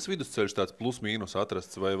nebija tas vidusceļš tāds plus-mīnus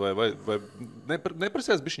atrasts, vai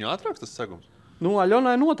neprasījās bišķiņ ātrāks tas segums?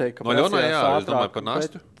 Aļonai noteikti. Aļonai, jā, es domāju par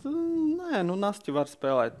Nastu. Nē, Nasti var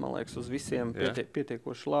spēlēt, man liekas, uz visiem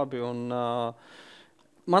pietiekoši labi. Un,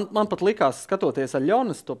 man pat likās, skatoties ar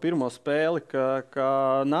Ļonas to pirmo spēli,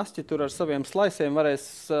 ka Nasti tur ar saviem slaisiem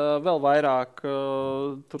varēs vēl vairāk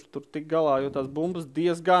tur tik galā, jo tās bumbas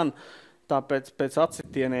diezgan tāpēc pēc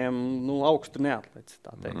atsitieniem augstu neatlec,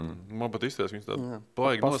 tā teikt. Man pat izties, ka viņš tā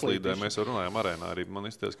baigi noslīdēja. Mēs jau runājām arēnā arī. Man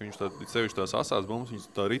izties, ka viņš sevišķi tās asās bumbas, viņš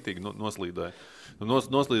tā ritīgi noslīdēja.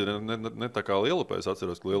 Noslīdēja ne tā kā Lielupē. Es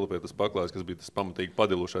atceros, ka Lielupē tas paklājs, kas bija tas pamatīgi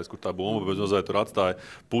padilušais, kur tā bumba bez mazliet tur atstāja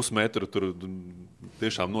pusmetru, tur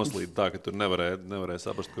tiešām noslīd tā, ka tur nevarēja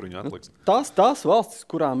saprast, kur viņa atliks. Tās valstis,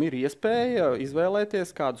 kurām ir iespēja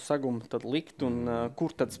izvēlēties, kādu sagumu tad likt un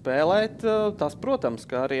kur tad spēlēt, tās, protams,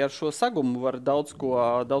 ka arī ar šo sagumu var daudz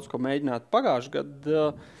ko mēģināt. Pagājušajā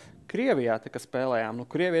gadā Krievijā spēlējām.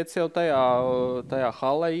 Krievietis jau tajā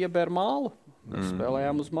hallē iebēra mālu. Mēs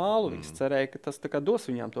spēlējām uz mālu. Viņš cerēja, ka tas dos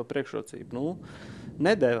viņām to priekšrocību.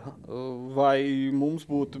 Nedēva. Vai mums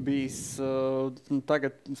būtu bijis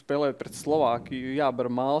tagad spēlēt pret Slovākiju jābara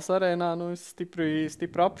mālas arēnā? Es stipri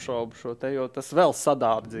apšaubu šo te, jo tas vēl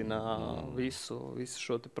sadārdzina visu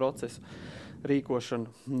šo te procesu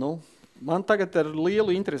rīkošanu. Man tagad ar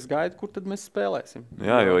lielu interesi gaida, kur tad mēs spēlēsim.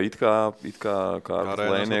 Jā, jo it kā Kārlis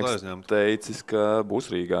Lēnieks teicis, ka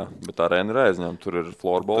būs Rīgā, bet arēna ir aizņemta. Tur ir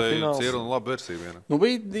florbola fināls. Tā ir laba versija viena.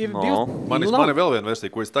 Ir divas. Man ir vēl viena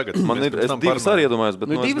versija, ko es tagad... Es divas arī iedomājos,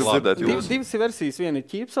 bet es gribu dzirdēt jūs. Divas versijas. Viena ir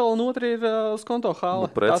Ķīpsala un otra ir Skonto hāle.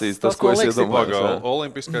 Precīzi tas, ko es iedomājos.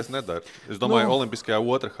 Olimpiskais nedara. Es domāju, Olimpiskajā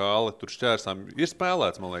otra hāle tur šķērsām ir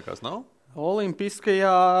spēlēts, man liekas, nav?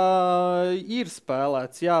 Olimpiskajā ir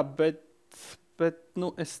spēlēts, jā, bet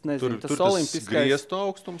es nezinu, tur tas griestu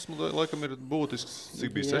augstums, laikam, ir būtisks, cik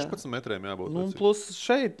bija 16 metriem jābūt. Plus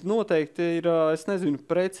šeit noteikti ir, es nezinu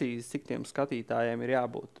precīzi, cik tiem skatītājiem ir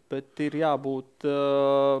jābūt, bet ir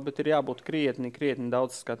jābūt krietni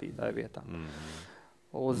daudz skatītāju vietā.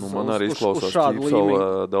 Man arī izklausās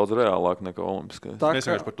Ķīpsala daudz reālāk nekā Olimpiskais. Es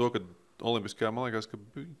vienkārši par to, ka Olimpiskajā, man liekas, ka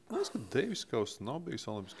Deivis Kauss nav bijis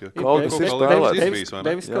Olimpiskajā. Kauss ir spēlēts.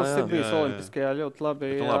 Deivis Kauss ir bijis Olimpiskajā ļoti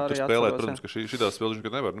labi. Tur spēlēt, protams, ka šitās spēles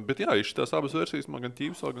viņš nevar. Bet jā, šitās abas versijas man gan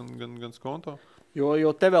Ķīpsā, gan Skonto.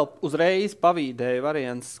 Jo te vēl uzreiz pavīdēja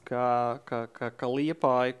variants, ka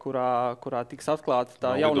Liepāja, kurā tiks atklāta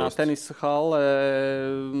tā jaunā tenisa halle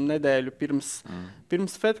nedēļu pirms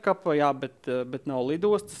Fed Cupa, jā, bet nav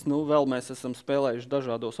lidostas. Vēl mēs esam spēlējuši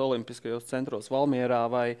dažādos olimpiskajos centros Valmierā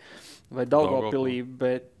vai Daugavpilī,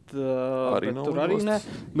 bet tur arī ne.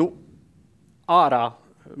 Ārā.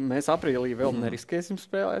 Mēs aprīlī vēl neriskēsim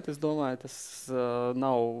spēlēt. Es domāju, tas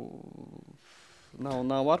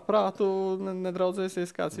nav arprātu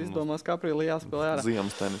nedraudzēsies, kāds izdomās, ka aprīlī jāspēlē ārā.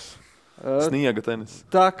 Ziemas tenis. Sniega tenis.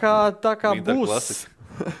 Tā kā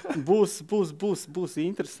būs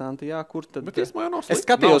interesanti, jā, kur tad... Bet es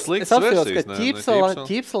skatījos, ka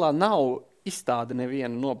Ķīpsalā nav izstāde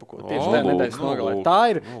nevienu nopakot. Tieši tā nedēļas nogalē.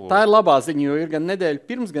 Tā ir labā ziņa, jo ir gan nedēļa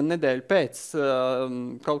pirms, gan nedēļa pēc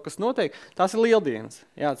kaut kas notiek. Tās ir lieldienas.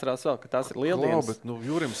 Jāatcerās vēl, ka tās ir lieldienas. Bet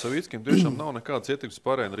Jurim Savickim tiešām nav nekāds ietekmes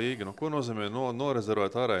par arēnu Rīga. Ko nozīmē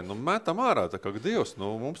norezervēt arēnu? Metam ārā, tā kā Dievs.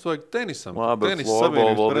 Mums vajag tenisam. Labi,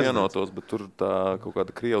 florbola vēl vienotos, bet tur tā kaut kāda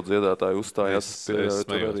krievu dziedātāja uzstājās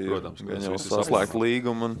tur arī. Gan jau saslēgt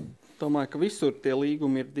līgumu. Domāju, ka visur tie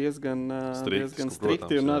līgumi ir diezgan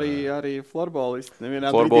strikti, un arī florbolisti nevienā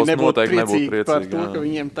brīdī nebūtu priecīgi par to, ka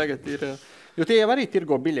viņiem tagad ir... Jo tie jau arī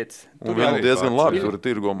tirgo biļetes. Un viņi diezgan labi tur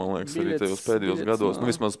tirgo, man liekas, arī tajos pēdējos gados.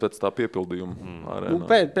 Vismaz pēc tā piepildījuma arēnā.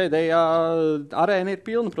 Pēdējā arēna ir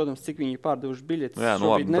pilna, protams, cik viņi pārdevuši biļetes. Jā,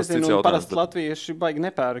 šobrīd nezinu, parasti latvieši baigi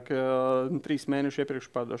nepērk 3 mēnešu iepriekš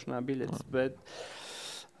pārdošanā biļetes.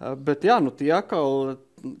 Bet jā, tie atkal...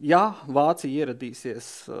 Jā, Vācija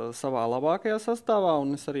ieradīsies savā labākajā sastāvā,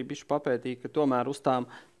 un es arī bišķi papētīju, ka tomēr uz tām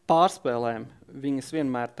pārspēlēm viņas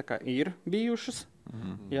vienmēr tā kā ir bijušas.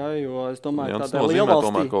 Jā, jo es domāju, tādā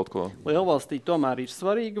lielvalstī tomēr ir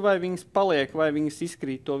svarīgi, vai viņas paliek, vai viņas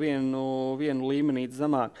izkrīt to vienu līmenī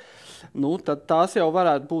zemāk. Tad tās jau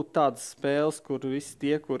varētu būt tādas spēles, kur visi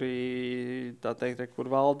tie, kur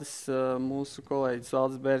Valdis, mūsu kolēģis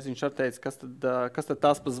Valdis Bērziņš arī teica, kas tad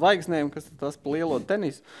tās pa zvaigznēm, kas tad tās pa lielo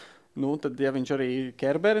tenisu. Tad, ja viņš arī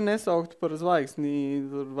Kerberi nesauktu par zvaigzni,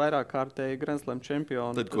 vairāk kārtēji Grand Slam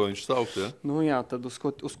čempionu. Tad ko viņš saukt, ja? Jā, tad uz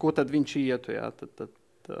ko tad viņš ietu, jā. Tad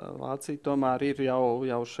Vācija tomēr ir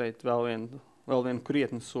jau šeit vēl vienu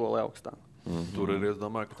krietni soli augstāk. Tur ir, es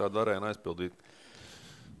domāju, ka tāda arēna aizpildīt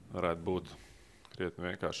varētu būt krietni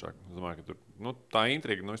vienkāršāk. Es domāju, ka tur tā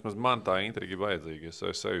intriga, vismaz man tā intriga ir vajadzīga.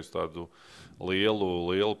 Es eju uz tādu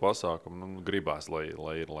lielu pasākumu, gribās, lai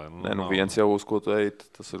ir. Viens jau uz ko tu ej,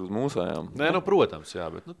 tas ir uz mūsējām. Protams, jā,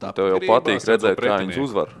 bet tā tev jau patīk redzēt, kā viņas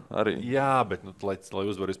uzvar arī. Jā, bet, lai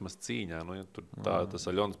uzvar vismaz cīņā, tas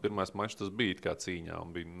Aļonas pirmais mačs, tas bija kā cīņā,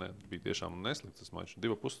 un bija tiešām neslikts tas mačs,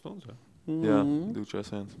 2,5 stundas. Jā,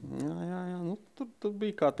 2-4-1. Jā, tur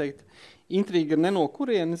bija, kā teikt, intriga ne no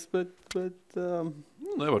kurienes, bet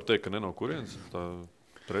Nevar teikt, ka ne no kurienes. Tā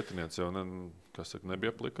pretinieks jau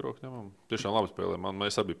nebija plika roku ņemam. Tiešām labi spēlē.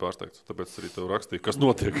 Mēs abi pārsteigts. Tāpēc arī tev rakstīju, kas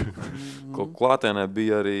notiek. Klātienē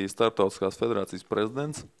bija arī Starptautiskās federācijas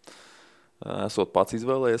prezidents. Esot pats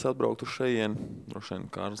izvēlējies atbraukt uz šejieni. Droši vien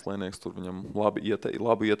Kārlis Lēnieks tur viņam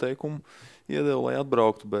labu ieteikumu iedeva, lai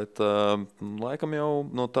atbrauktu, bet laikam jau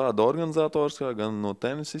no tāda organizatoriskā, gan no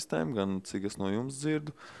tenisistēm, gan cik es no jums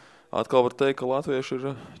dzirdu, atkal var teikt, ka latvieši ir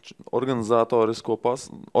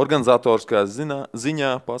organizatoriskā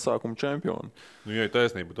ziņā pasākumu čempioni. Ja ir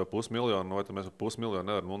taisnība, tā 500 000, vai mēs 500 000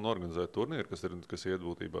 nevaram organizēt turnīru, kas iet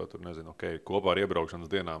būtībā, tur nezinu, kopā ar iebraukšanas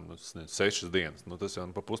dienām, 6 dienas. Tas jau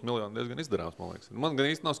pa 500 000 diezgan izdarāms, man liekas. Man gan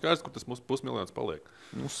īsti nav skaidrs, kur tas mūsu 500 000 paliek.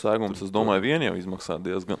 Segums, es domāju, vien jau izmaksā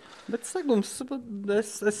diezgan. Bet segums, es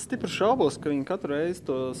stipri šaubos, ka viņi katru reizi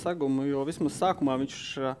to segumu, jo vismaz sākumā viņš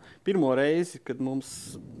pirmo reizi, kad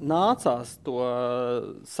mums nācās to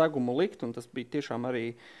segumu likt, un tas bija tiešām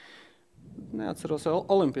arī, neatceros,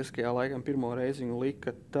 olimpiskajā laikam pirmo reizi viņu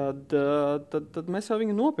lika, tad mēs jau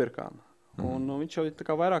viņu nopirkām. Un viņš jau ir tā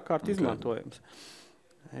kā vairāk kārt izmantojams.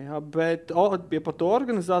 Jā, bet ja par to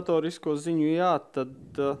organizatorisko ziņu, jā, tad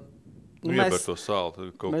ieber to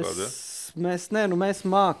sāli kaut kādu, ja? Mēs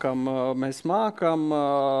mākam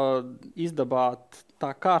izdabāt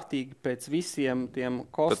tā kārtīgi pēc visiem tiem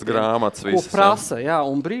kostiem, ko prasa, jā,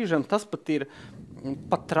 un brīžam tas pat ir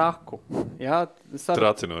pat traku. Jā,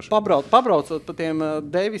 tracinoši. Pabraucot pa tiem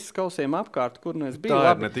Deivis kausiem apkārt, kur nu es biju.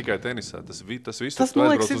 Tā ir ne tikai tenisā, tas viss, tu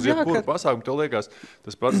aizbrauc uz jebkuru pasākumu, tev liekas,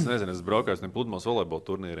 tas pats, nezinu, es braukāju uz tiem pludmales volejbola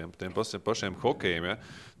turnīriem, tiem pašiem hokejiem, ja?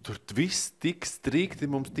 Tur viss tik strikti,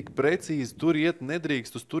 mums tik precīzi, tur iet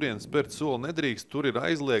nedrīkst, uz turienes spērt soli nedrīkst, tur ir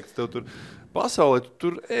aizliegts, tev tur pasaulē,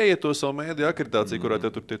 tur ejiet to savu mēdīju akreditāciju, kurā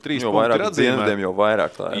tev tur tie 3 punkti ir atzīmēti. Jau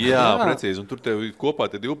vairāk tā ir. Jā, precīzi, un tur tev kopā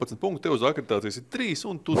tie 12 punkti, tev uz akreditācijas ir 3,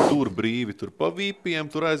 un tu tur brīvi, tur pa vīpiem,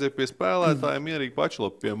 tur aiziet pie spēlētājiem, mierīgi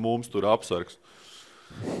pačlap pie mums tur apsargs.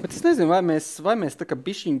 Bet es nezinu, vai mēs tā kā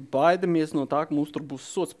bišķiņ baidamies no tā, ka mums tur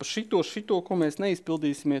būs sots par šito, ko mēs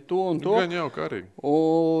neizpildīsimies to un to. Gan jau, kā arī.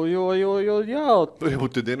 Jo, jā. Tur jau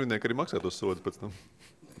tie dienvidnieki arī maksā tos sots pēc tam.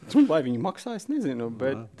 Vai viņi maksā, es nezinu,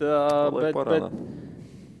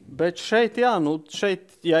 bet šeit, jā,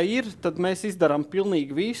 šeit, ja ir, tad mēs izdarām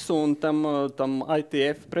pilnīgi visu, un tam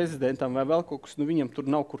ITF prezidentam vai vēl kaut kas, viņam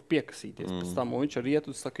tur nav kur piekasīties pēc tam, un viņš arī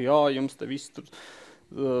iet un saka, jā, jums te viss tur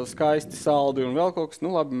skaisti saldi un vēl kaut kas,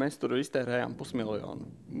 labi, mēs tur iztērējām 500 000.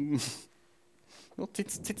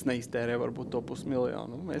 Cits neiztērē varbūt to 500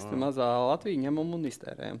 000. Mēs te mazā Latviju ņemam un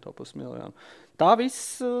iztērējam to 500 000. Tā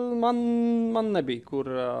viss man nebija, kur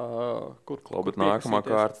bet nākamā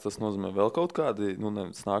kārta, tas nozīmē vēl kaut kādi,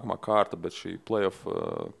 nevis nākamā kārta, bet šī playoff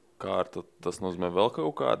kārta, tas nozīmē vēl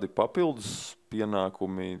kaut kādi papildus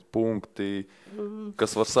pienākumi, punkti,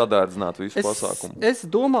 kas var sadārdzināt visu pasākumu? Es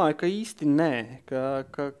domāju, ka īsti nē.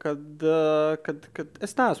 Kad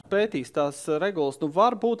es neesmu pētījis tās regulas,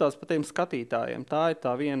 var būt tās par tiem skatītājiem. Tā ir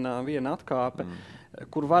tā viena atkāpe,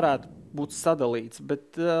 kur varētu būt sadalīts.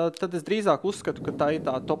 Bet tad es drīzāk uzskatu, ka tā ir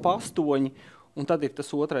tā top 8, un tad ir tas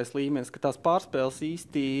otrais līmenis, ka tās pārspēles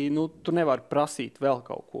īsti, tu nevari prasīt vēl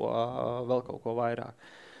kaut ko vairāk.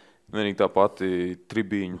 Vienīgi tā pati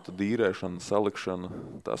tribīņu dīrēšana, salikšana,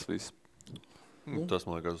 tas viss. Tas,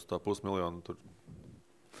 man liekas, tā 500 000, tur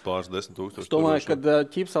pāris 10 000. Es domāju, ka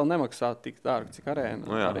ķipsali nemaksā tik dārgi, cik arēna.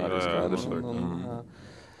 Jā, skaidrs.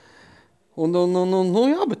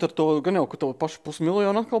 Jā, bet ar to gan jau, ka to pašu 500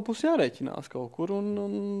 000 atkal būs jārēķinās kaut kur.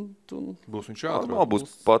 Būs viņš jāatrod.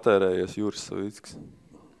 Būs patērējies Juris Savickis.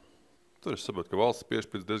 Tur es saprotu, ka valsts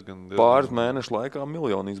piešķirs diezgan pāris mēnešu laikā 1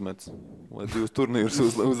 000 000 izmets, lai 2 turnīrus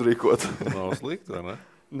uzrīkot. Nav slikti, vai ne?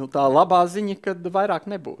 Tā labā ziņa, kad vairāk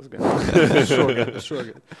nebūs gan šogad.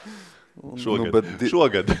 Šogad.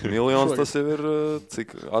 Miljons tas jau ir,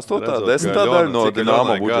 cik, 8. 10. daļa no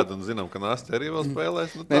Dinamo budžeta. Un zinām, ka Nasti arī vēl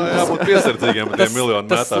spēlēs. Tā jābūt piesardzīgiem par tiem miljonu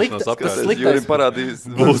mētāšanas apkārt. Jurim parādīs,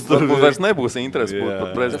 varbūt vairs nebūs interesi būt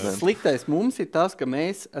par prezidentu. Sliktais mums ir tas, ka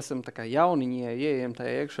mēs esam tā kā jauniņie, ieejam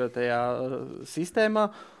tajā iekšā tajā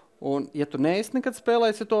sistēmā, un ja tu neesi nekad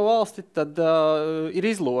spēlējis ar to valsti, tad ir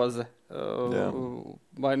izloze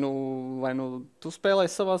Vai nu tu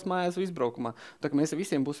spēlēsi savās mājās vai izbraukumā. Tā kā mēs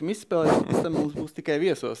visiem būsim izspēlējuši, pēc tam mums būs tikai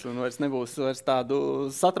viesos un nebūs tādu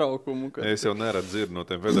satraukumu. Es jau neredzu dzirdu no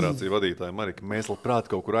tiem federāciju vadītājiem arī, ka mēs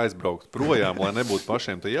labprāt kaut kur aizbraukt projām, lai nebūtu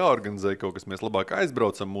pašiem te jāorganizē kaut kas. Mēs labāk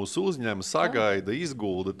aizbraucam, mūsu uzņēma, sagaida,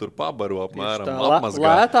 izgulda, tur pabaro apmēram, apmazgā.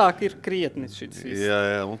 Lētāk ir krietni šis.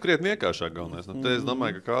 Jā, un krietni vienkāršāk galvenais. Te es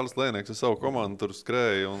domāju, ka Kārlis Lēnieks ar savu komandu tur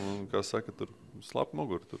skrēja un, kā saka, tur slap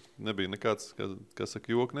muguru. Tur nebija nekāds, kā saka,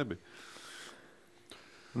 joki nebija.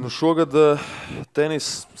 Nu šogad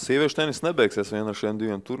sieviešu tenis nebeigsies vien ar šiem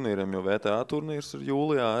 2 turnīriem, jo VTA turnīrs ir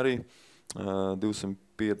jūlijā arī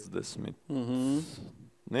 250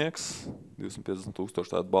 nieks,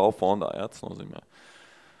 250,000 tādu balvu fondā, jā, tas nozīmē.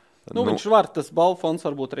 Viņš var, tas balvu fonds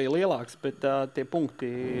var būt arī lielāks, bet tie punkti,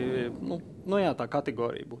 tā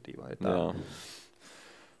kategorija būtībā ir tā. Jā.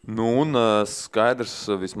 Un skaidrs,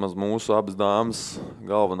 vismaz mūsu abas dāmas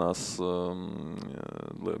galvenās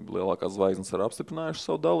lielākās zvaigznes ir apstiprinājuši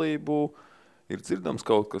savu dalību. Ir dzirdams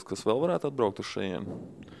kaut kas, kas vēl varētu atbraukt uz šajien?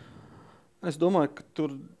 Es domāju, ka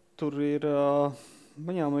tur ir,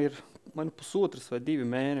 viņām ir 1,5 vai 2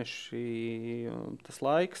 mēneši tas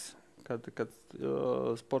laiks, kad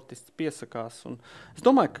sportists piesakās. Un es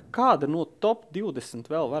domāju, ka kāda no top 20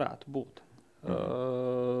 vēl varētu būt.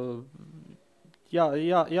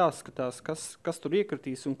 Jāskatās, kas tur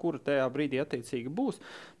iekritīs un kura tajā brīdī attiecīgi būs.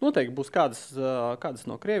 Noteikti būs kādas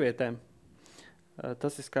no krievietēm.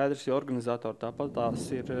 Tas ir skaidrs, jo organizatori tāpat tās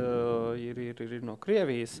ir no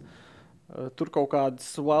Krievijas. Tur kaut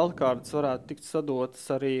kādas wildcards varētu tikt sadotas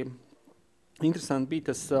arī. Interesanti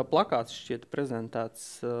bija tas plakāts šķiet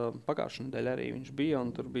prezentēts pagājušajā nedēļā arī viņš bija,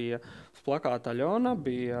 un tur bija uz plakāta Aļona,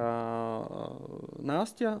 bija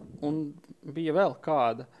Nastja un bija vēl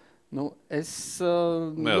kāda. Es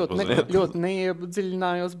ļoti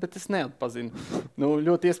neiedziļinājos, bet es neatpazinu.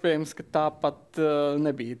 Ļoti iespējams, ka tāpat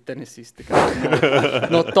nebija tenisisti.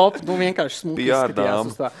 No top, vienkārši smūgi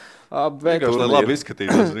izskatījās uz tā. Vienkārši, lai labi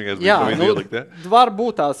izskatītos, var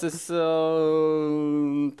būt tās. Es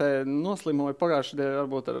te noslimoju pagājušajā dienā,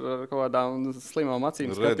 varbūt ar kaut kādām slimām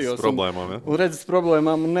acīm skatījos. Redzes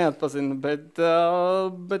problēmām un neatpazinu, bet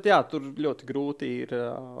jā, tur ļoti grūti ir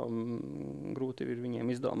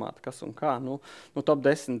viņiem izdomāt, kas un kā. Top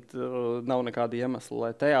 10 nav nekāda iemesla,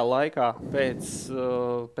 lai tajā laikā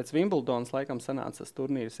pēc Wimbledonas laikam sanāca tas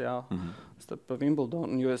turnīrs, starp Wimbledonu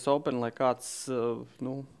un US Open, lai kāds,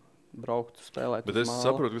 braukt, spēlēt. Bet es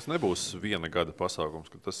saprotu, ka tas nebūs viena gada pasākums,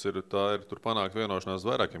 ka tā ir tur panākt vienošanās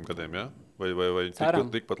vairākiem gadiem, jā? Vai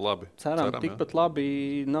tikpat labi? Ceram, tikpat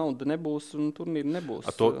labi nauda nebūs un turnīri nebūs.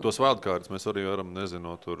 Tos wildcards mēs arī varam,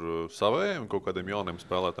 tur savējiem kaut kādiem jauniem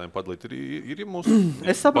spēlētājiem padalīt. Ir mūsu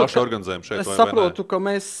paši organizējumi šeit vai ne? Es saprotu, ka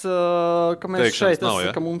mēs šeit,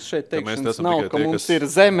 ka mums šeit teikšanas nav, ka mums ir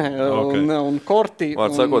zeme un korti.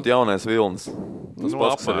 Vārds sakot, jaunais vilnis. Tas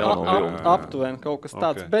pats, kas ir jauno vilni. Aptuveni kaut kas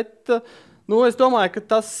tāds, bet es domāju, ka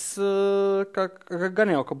tas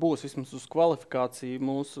gan jau, ka būs vismaz uz kvalifikāciju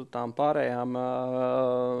mūsu tām pārējām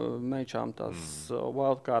mečām tās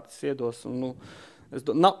wildcards iedos.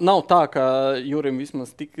 Nav tā, ka Jurim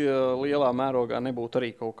vismaz tik lielā mērogā nebūtu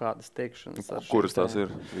arī kaut kādas teikšanas. Kuras tās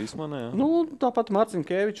ir? Vismanē, jā? Tāpat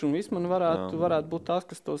Marcinkevičs un Visman varētu būt tās,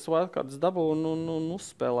 kas tos wildcards dabū un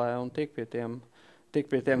uzspēlē un tiek pie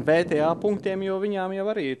tiem VTA punktiem, jo viņām jau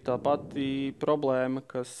arī ir tā pati problēma,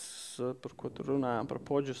 par ko tur runājām, par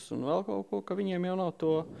Podžus un vēl kaut ko, ka viņiem jau nav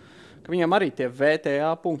to, ka viņām arī tie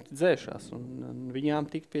VTA punkti dzēšās, un viņām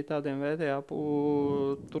tikt pie tādiem VTA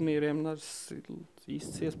turnīriem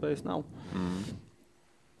īstas iespējas nav.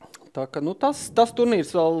 Tā ka, tas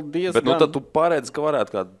turnīrs vēl diezgan... Bet tad tu paredzi, ka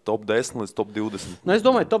varētu kādu top 10 līdz top 20? Es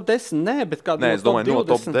domāju, top 10 nē, bet kādu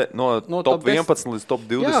no top 11 līdz top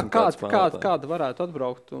 20. Jā, kāda varētu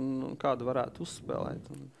atbraukt un kāda varētu uzspēlēt.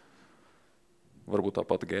 Varbūt tā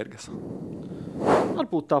pati Gergesa.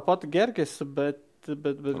 Varbūt tā pati Gergesa, bet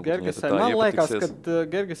Gergesai, man liekas, ka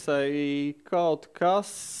Gergesai kaut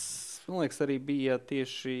kas... Man liekas, arī bija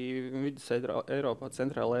tieši Vidus Eiropā,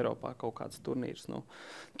 Centrāla Eiropā kaut kāds turnīrs.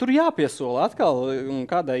 Tur jāpiesola atkal, un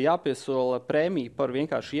kādai jāpiesola prēmija par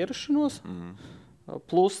vienkārši ierašanos,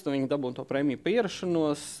 plus viņi dabūna to prēmiju par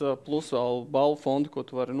ierašanos, plus vēl balvu fondu, ko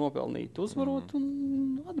tu vari nopelnīt uzvarot,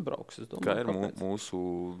 un atbrauks. Es domāju, kā ir mūsu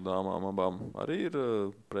dāmām abām? Arī ir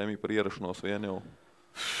prēmija par ierašanos vien jau?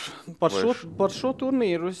 Par šo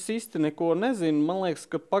turnīru es īsti neko nezinu. Man liekas,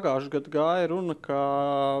 ka pagājušajā gadā gāja runa, ka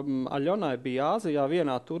Aļonai bija Āzijā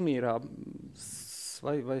vienā turnīrā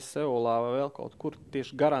vai Seulā vai vēl kaut kur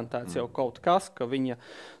tieši garantēts jau kaut kas, ka viņa,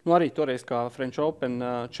 arī toreiz kā French Open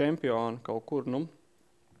čempiona kaut kur,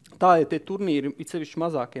 Tā ir tie turnīri, it sevišķi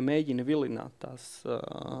mazākie mēģina vilināt tās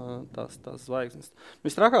zvaigznes.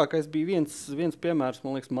 Visstrakākais bija viens piemērs,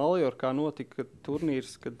 man liekas, Maljorkā notika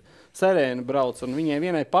turnīrs, kad Serēna brauc, un viņai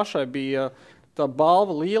vienai pašai bija tā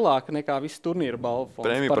balva lielāka nekā visa turnīra balva fonds.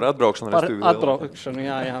 Prēmija par atbraukšanu. Par atbraukšanu,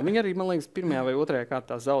 jā. Viņa arī, man liekas, pirmajā vai otrajā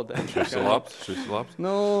kārtā zaudēja. Šis ir labs.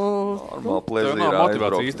 Normāli Tev nav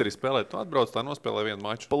motivācija īsti arī spēlēt. Tu atbrauc, tā nospēlē vienu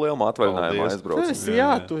maču. Pa lielu atvaļinājumu aizbrauc.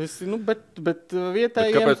 Tu esi, bet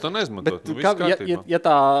vietējiem... Bet kāpēc to neizmantot? Ja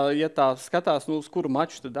tā skatās, uz kuru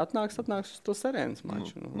maču, tad atnāks uz to Serēnas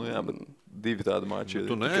maču. Jā, bet 2 tādi mači.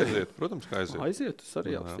 Tu neaiziet, protams, kā aiziet. Aiziet, tas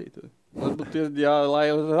arī apstītu. Varbūt,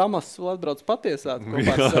 lai Ramas atbrauc patiesāt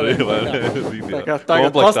kopā ar Serēnu. Tā kā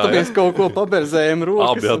tagad pastamies kaut ko paberzējam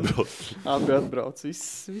rokas. Abi atbrauc.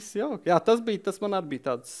 Viss jauk. Jā, tas man arī bija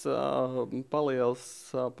tāds paliels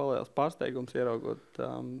pārsteigums ieraugot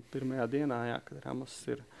pirmajā dienā, kad Ramas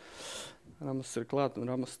ir klāt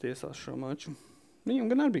un Ramas tiesās šo maču.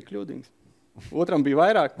 Viņam gan arī bija kļūdīgs. Otram bija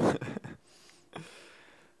vairāk.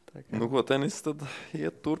 Ko tenis tad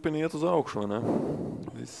turpina iet uz augšu, vai ne?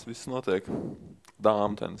 Viss notiek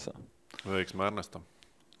dāmu tenisā. Veiksmi Ernestam.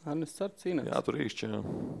 Ernests ar cīnās. Jā, tur īšķi.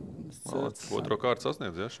 Otro kārtu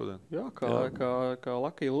sasniedz, šodien? Jā, kā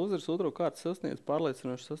lucky losers otro kārtu sasniedz,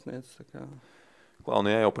 pārliecinoši sasniedz. Ja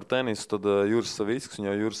jau par tenisu, tad Juris Savicks,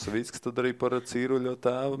 un jau Juris Savicks, tad arī par Cīruļa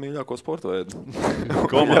tēva mīļāko sporta veidu.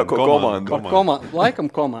 Komandu.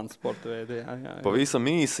 Laikam komandas sporta veidu, jā. Pavisam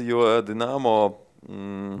īsi, jo Dinamo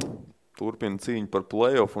turpina cīņu par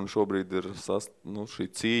play-off, un šobrīd ir šī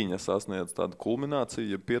cīņa sasniedz tādu kulmināciju,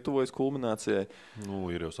 ja pietuvojas kulminācijai.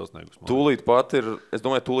 Ir jau sasniegus. Tūlīt pat ir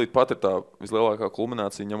tā vislielākā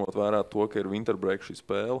kulminācija, ņemot vērā to, ka ir winter break šī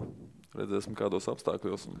spēle. Redzēsim, kādos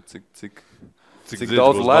apstākļos un cik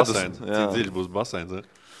daudz ledus. Cik dziļš būs baseins.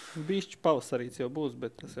 Bišķi pavasarīts jau būs,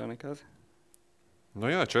 bet tas jau nekas.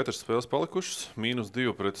 4 spēles palikušas,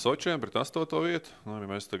 -2 pret Sočiem, pret 8. vietu. Ja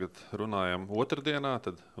mēs tagad runājam otrdienā,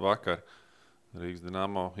 tad vakar Rīgas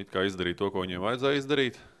Dinamo it kā izdarīja to, ko viņiem vajadzēja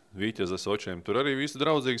izdarīt. Vīķeze Sočiem tur arī visi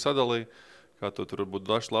draudzīgi sadalīja. Kā to tur varbūt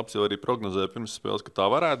dažs labs jau arī prognozēja pirms spēles, ka tā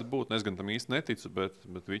varētu būt. Es gan tam īsti neticu, bet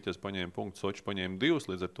Vīķeze paņēma punktu, Soči paņēma 2,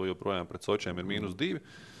 līdz ar to joprojām pret Sočiem ir -2.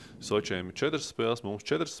 Sočiem ir 4 spēles, mums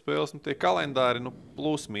 4 spēles. Tie kalendāri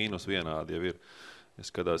plus mīnus vienādi jau ir. Es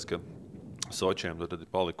skatās, ka Sočiem tad ir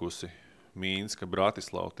palikusi Mīnska,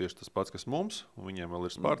 Bratislava, tieši tas pats, kas mums. Un viņiem vēl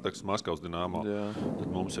ir Spartaks, Maskavas Dinamo. Tad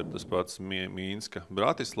mums ir tas pats Mīnska,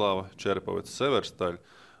 Bratislava, Čerepovets, Severstaļ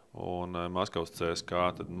un Maskavas CSK.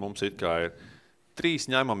 Tad mums it kā ir 3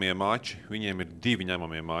 ņemamie mači, viņiem ir 2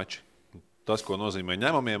 ņemamie mači. Tas, ko nozīmē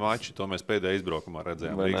ņemamie mači, to mēs pēdējā izbraukumā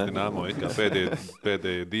redzējām. Rīgas Dinamo it kā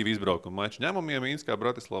pēdējie 2 izbraukuma mači ņemamie Mīnskā,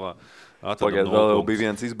 Bratislavā. Pagaidā vēl bija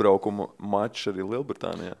viens izbraukuma mačs arī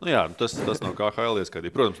Lielbritānijā. Tas no KHL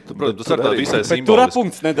ieskaidīja. Protams, tas ir tā visai simboliski. Bet tur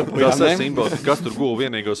punkts nedabūjām. Tas ir simboliski. Kas tur guva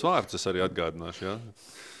vienīgos vārdus, es arī atgādināšu. Ja?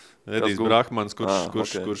 Edijs Brahmans,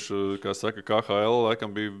 kurš kā saka, KHL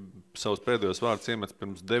laikam bija savus pēdējos vārdus iemets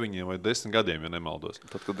pirms 9 vai 10 gadiem, ja nemaldos.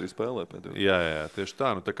 Tad, kad arī spēlēja pēdējos. Jā, tieši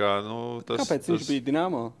tā. Kāpēc viņš bija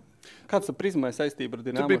Dinamo? Kāds ar prizmai saistība ar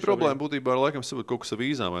Dinamo? Tur bija problēma būtībā ar laikam kaut kas ar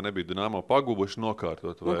vīzām, vai nebija Dinamo pagubuši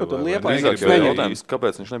nokārtot.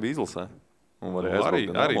 Kāpēc viņš nebija izlasē? Arī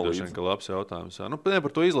droši vien, ka labs jautājums.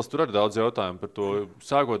 Par to izlasu tur arī daudz jautājumu. Par to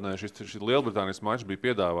sākotnēji šis Lielbritānijas mačs bija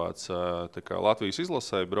piedāvāts Latvijas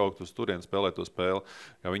izlasē braukt uz turieni spēlēt to spēli.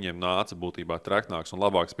 Viņiem nāca būtībā traknāks un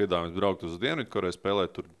labāks piedāvājums braukt uz Dienvidkoreju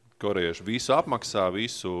spēlēt tur. Korejieši visu apmaksā,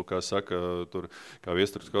 visu, kā saka, tur, kā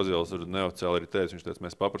Viesturs Kozielis tur neoficiāli arī teica, viņš teica,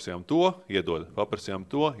 mēs paprasījām to, iedod, paprasījām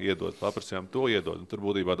to, iedod, paprasījām to, iedod. Un tur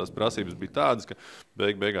būtībā tās prasības bija tādas, ka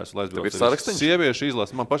beigās, lai aizbrauc arī sieviešu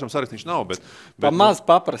izlasi, man pašam sarakstiņš nav, bet maz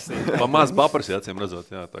paprasīt. Maz paprasīt, acīm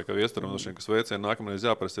redzot, jā, tā kā Viesturam, kas veicienu nākamreiz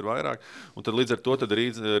jāprasa ir vairāk. Un tad līdz ar to tad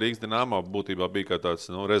Rīgas Dinamo būtībā bija kā tāds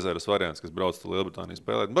rezerves variants, kas brauc uz Lielbritāniju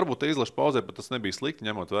spēlēt. Varbūt te izlašu pauzē, bet tas nebija slikti,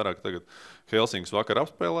 ņemot vērā, ka tagad Helsingas vakar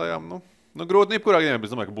apspēlēja. Grūti jebkurā gadījumā, bet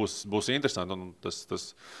es domāju, ka būs interesanti. Un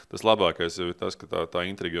tas labākais jau ir tas, ka tā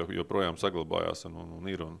intriga joprojām saglabājās un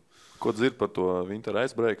ir. Ko dzird par to winter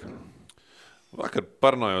icebreak? Vakar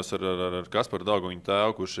parunājos ar Kasparu Daugu, viņa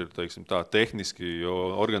tēvu, kurš ir teiksim, tā tehniski, jo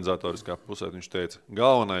organizatoriskā pusē viņš teica,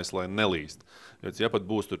 galvenais, lai nelīst. Ja pat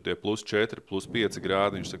būs tur tie +4, +5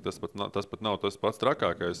 grādi, viņš saka, tas pat nav tas pats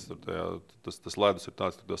trakākais. Tas ledus ir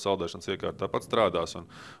tāds, ka saldēšanas iekārta tāpat strādās un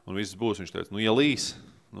viss būs. Viņš teica, ja līs,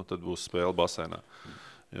 tad būs spēle basēnā.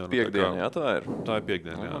 Jā, Piektdienā, tā ir. Tā ir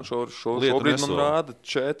piektdiena, jā. Šobrīd man rāda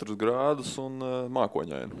 4 grādus un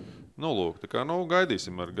mākoņaini. Nu, lūk, tā kā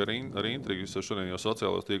gaidīsim ar intrigu. Es šodien jau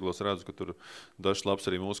sociālos tīklos redzu, ka tur dažs labs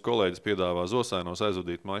arī mūsu kolēģis piedāvā Zosainos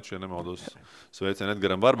aizvadīt maču, ja nemaldos sveicienu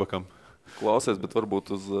Edgaram Barbakam. Klausies, bet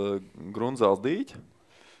varbūt uz Grunzāles dīķa?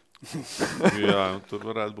 Jā, tur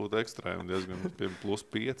varētu būt ekstrēmi diezgan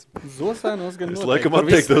 +5. Zosainos gan Es laikam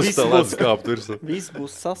atteiktu uz tā ledus kāpt. Viss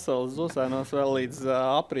būs sasaules Zosainos vēl līdz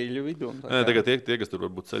aprīļa vidum. Tagad tie, kas tur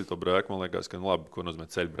varbūt ceļ to brēku, man liekas, ka labi, ko nozīmē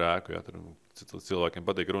ceļ brēku. Jā, tur cilvēkiem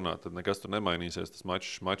patīk runāt, tad nekas tur nemainīsies. Tas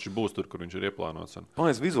mačs būs tur, kur viņš ir ieplānots.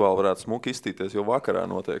 Man liekas, vizuāli varētu smuki izstīties, jo vakarā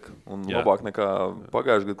notiek. Un labāk nekā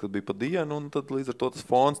pagājušajā gadā, kad bija pa dienu, un tad līdz ar to tas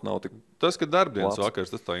fons nav tik. Tas, ka darbdienas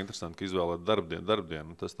vakars, tas tā interesanti, ka izvēlēt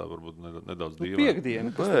darbdienu. Tas tā varbūt nedaudz dīvaini.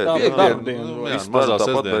 Piekdiena, kas tā ir darbdiena. Jā, mazā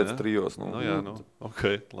tāpat pēc 3. Ok,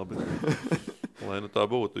 labi. Lai tā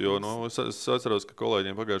būtu, jo es atceros, ka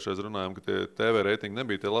kolēģiem pagājušajā runājām, ka tie TV reitingi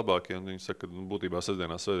nebija tie labākie, un viņi saka, ka būtībā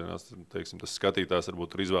sestdienās, teiksim, tas skatītājs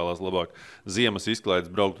varbūt tur izvēlās labāk ziemas izklaides,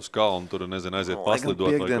 braukt uz kalnu, tur, nezinu, aiziet paslidot.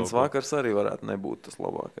 Piektdienas vakars arī varētu nebūt tas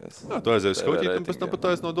labākais. Jā, tu aizies skautīt, un pēc tam pat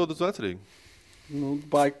taisno dod uz Vecrīgu.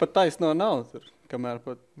 Baigi pat taisno nav tur. Kamēr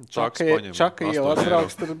pat Čaka jau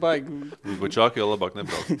atbrauks, tad baigi. Bet Čaka jau labāk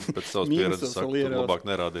nebrauks. Pēc savas pieredzes saka, tur labāk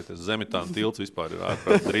nerādīties. Zemitāna tilts vispār ir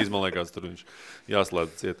ārprāt. Drīz, man liekas, tur viņš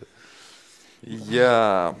jāslēdz cieti.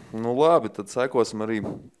 Jā, labi, tad sekosim arī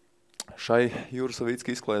šai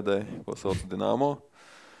Jurasavicka izklaidē, ko sauc Dinamo.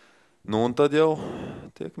 Un tad jau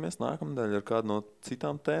tiekamies nākamnedēļ ar kādu no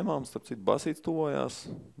citām tēmām. Starp citu, Basīts tuvojās.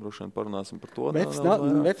 Droši vien parunāsim par to.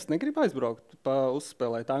 Vefs negrib aizbraukt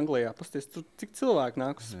uzspēlēt Anglijā. Pasties, tur cik cilvēki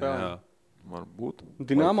nāk uz spēlēm. Varbūt.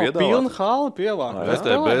 Dinamo pilna hāla pievākt.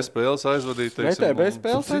 VTB spēles aizvadīt. VTB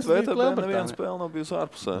spēles aizvadīt. VTB neviena spēle nav bijusi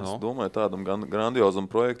ārpusē. Es domāju, tādam grandiozam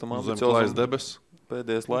projektam. Zem klājas debes.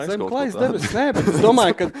 Pēdējais laiks. Zem klājas debesis, nē, bet es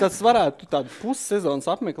domāju, ka tas varētu tādu pussezonas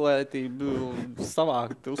apmeklētību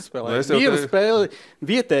savākt uzspēlēt. Dievu spēli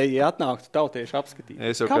vietējie atnāktu tautieši apskatīt.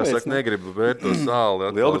 Es jau, kā saka, negribu vērt to sāli.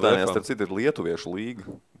 Lielbritānijā, starp citu, ir lietuviešu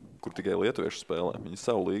līga, kur tikai lietuvieši spēlē. Viņi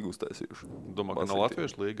savu līgu uztaisījuši. Domāju, ka nav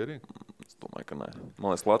latviešu līga arī? Es domāju, ka nē.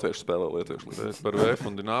 Man liekas, latvieši spēlē lietuviešu līgu. Par VF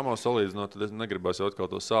un Dinamo salīdzinot, tad es negribēs jau atkal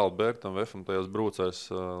to sāli bērt. Tam VFam tajās brūcēs,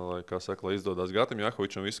 lai, kā saka, lai izdodās Gatim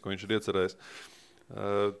Jahovičam visu, ko viņš ir iecerējis.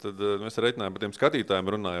 Tad mēs reiķinājām par tiem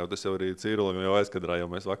skatītājiem runājot. Es jau arī Cīrulim jau aizkadrā, jau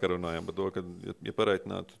mēs vakar runājām par to, ka, ja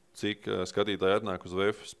pareiķinātu, cik skatītāji atnāk uz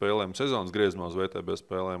VF spēlēm sezonas griezumā uz VTB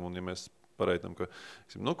spēlēm, un ja mēs pareiķinām, ka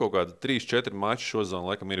kaut kādi 3-4 mači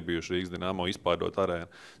šozonu laikam ir bijuši Rīgas Dinamo izpārdot arēnu.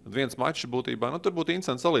 Tad viens mačs būtībā, tur būtu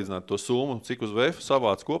interesanti salīdzināt to summu, cik uz VF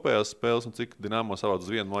savāc kopējās spēles un cik Dinamo savāc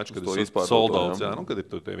uz vienu maču, kad ir soldouts, kad ir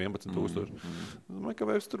tur tie 11,000. Domāju,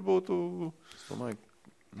 ka VF tur būtu...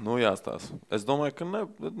 Jāstās. Es domāju, ka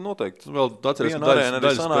noteikti. Vēl atceries,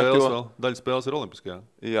 ka daļa spēles ir olimpiskajā.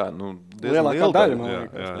 Jā, lielākā daļa, man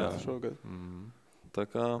liekas, šogad. Tā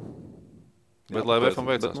kā... Bet lai VFam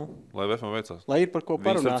veicās. Lai VFam veicās. Lai ir par ko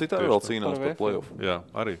parunāt. Viņas ar citādi vēl cīnās par play-off. Jā,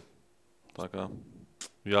 arī. Tā kā...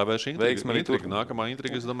 Jāvērš intriga. Nākamā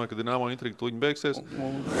intriga, es domāju, ka Dinamo intriga tūļņi beigsies.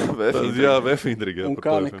 Jā, VF intriga. Un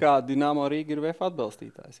kā nekā Dinamo Rīga ir VF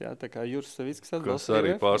atbalstītājs. Jā, tā kā Jurasavicks atbalstīja. Kas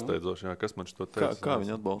arī pārsteidzoši, jā, kas man šito teica. Kā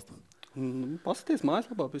viņi atbalsta? Paskaties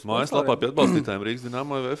mājaslapā. Mājaslapā pie atbalstītājiem Rīgas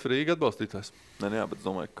Dinamo VF Rīga atbalstītājs. Jā, bet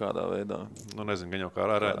domāju, kādā veidā. Nezinu, gan jau kā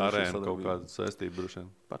arēna kaut kāda saistība droši vien.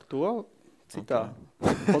 Par to citā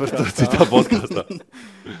podkastā.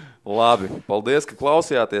 Labi, paldies, ka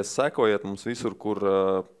klausījāties. Sekojiet mums visur, kur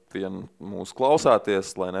vien mūs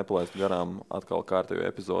klausāties, lai nepalaistu garām atkal kārtējo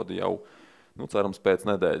epizodi jau, cerams, pēc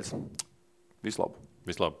nedēļas. Vislabāk!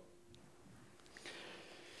 Vislabāk!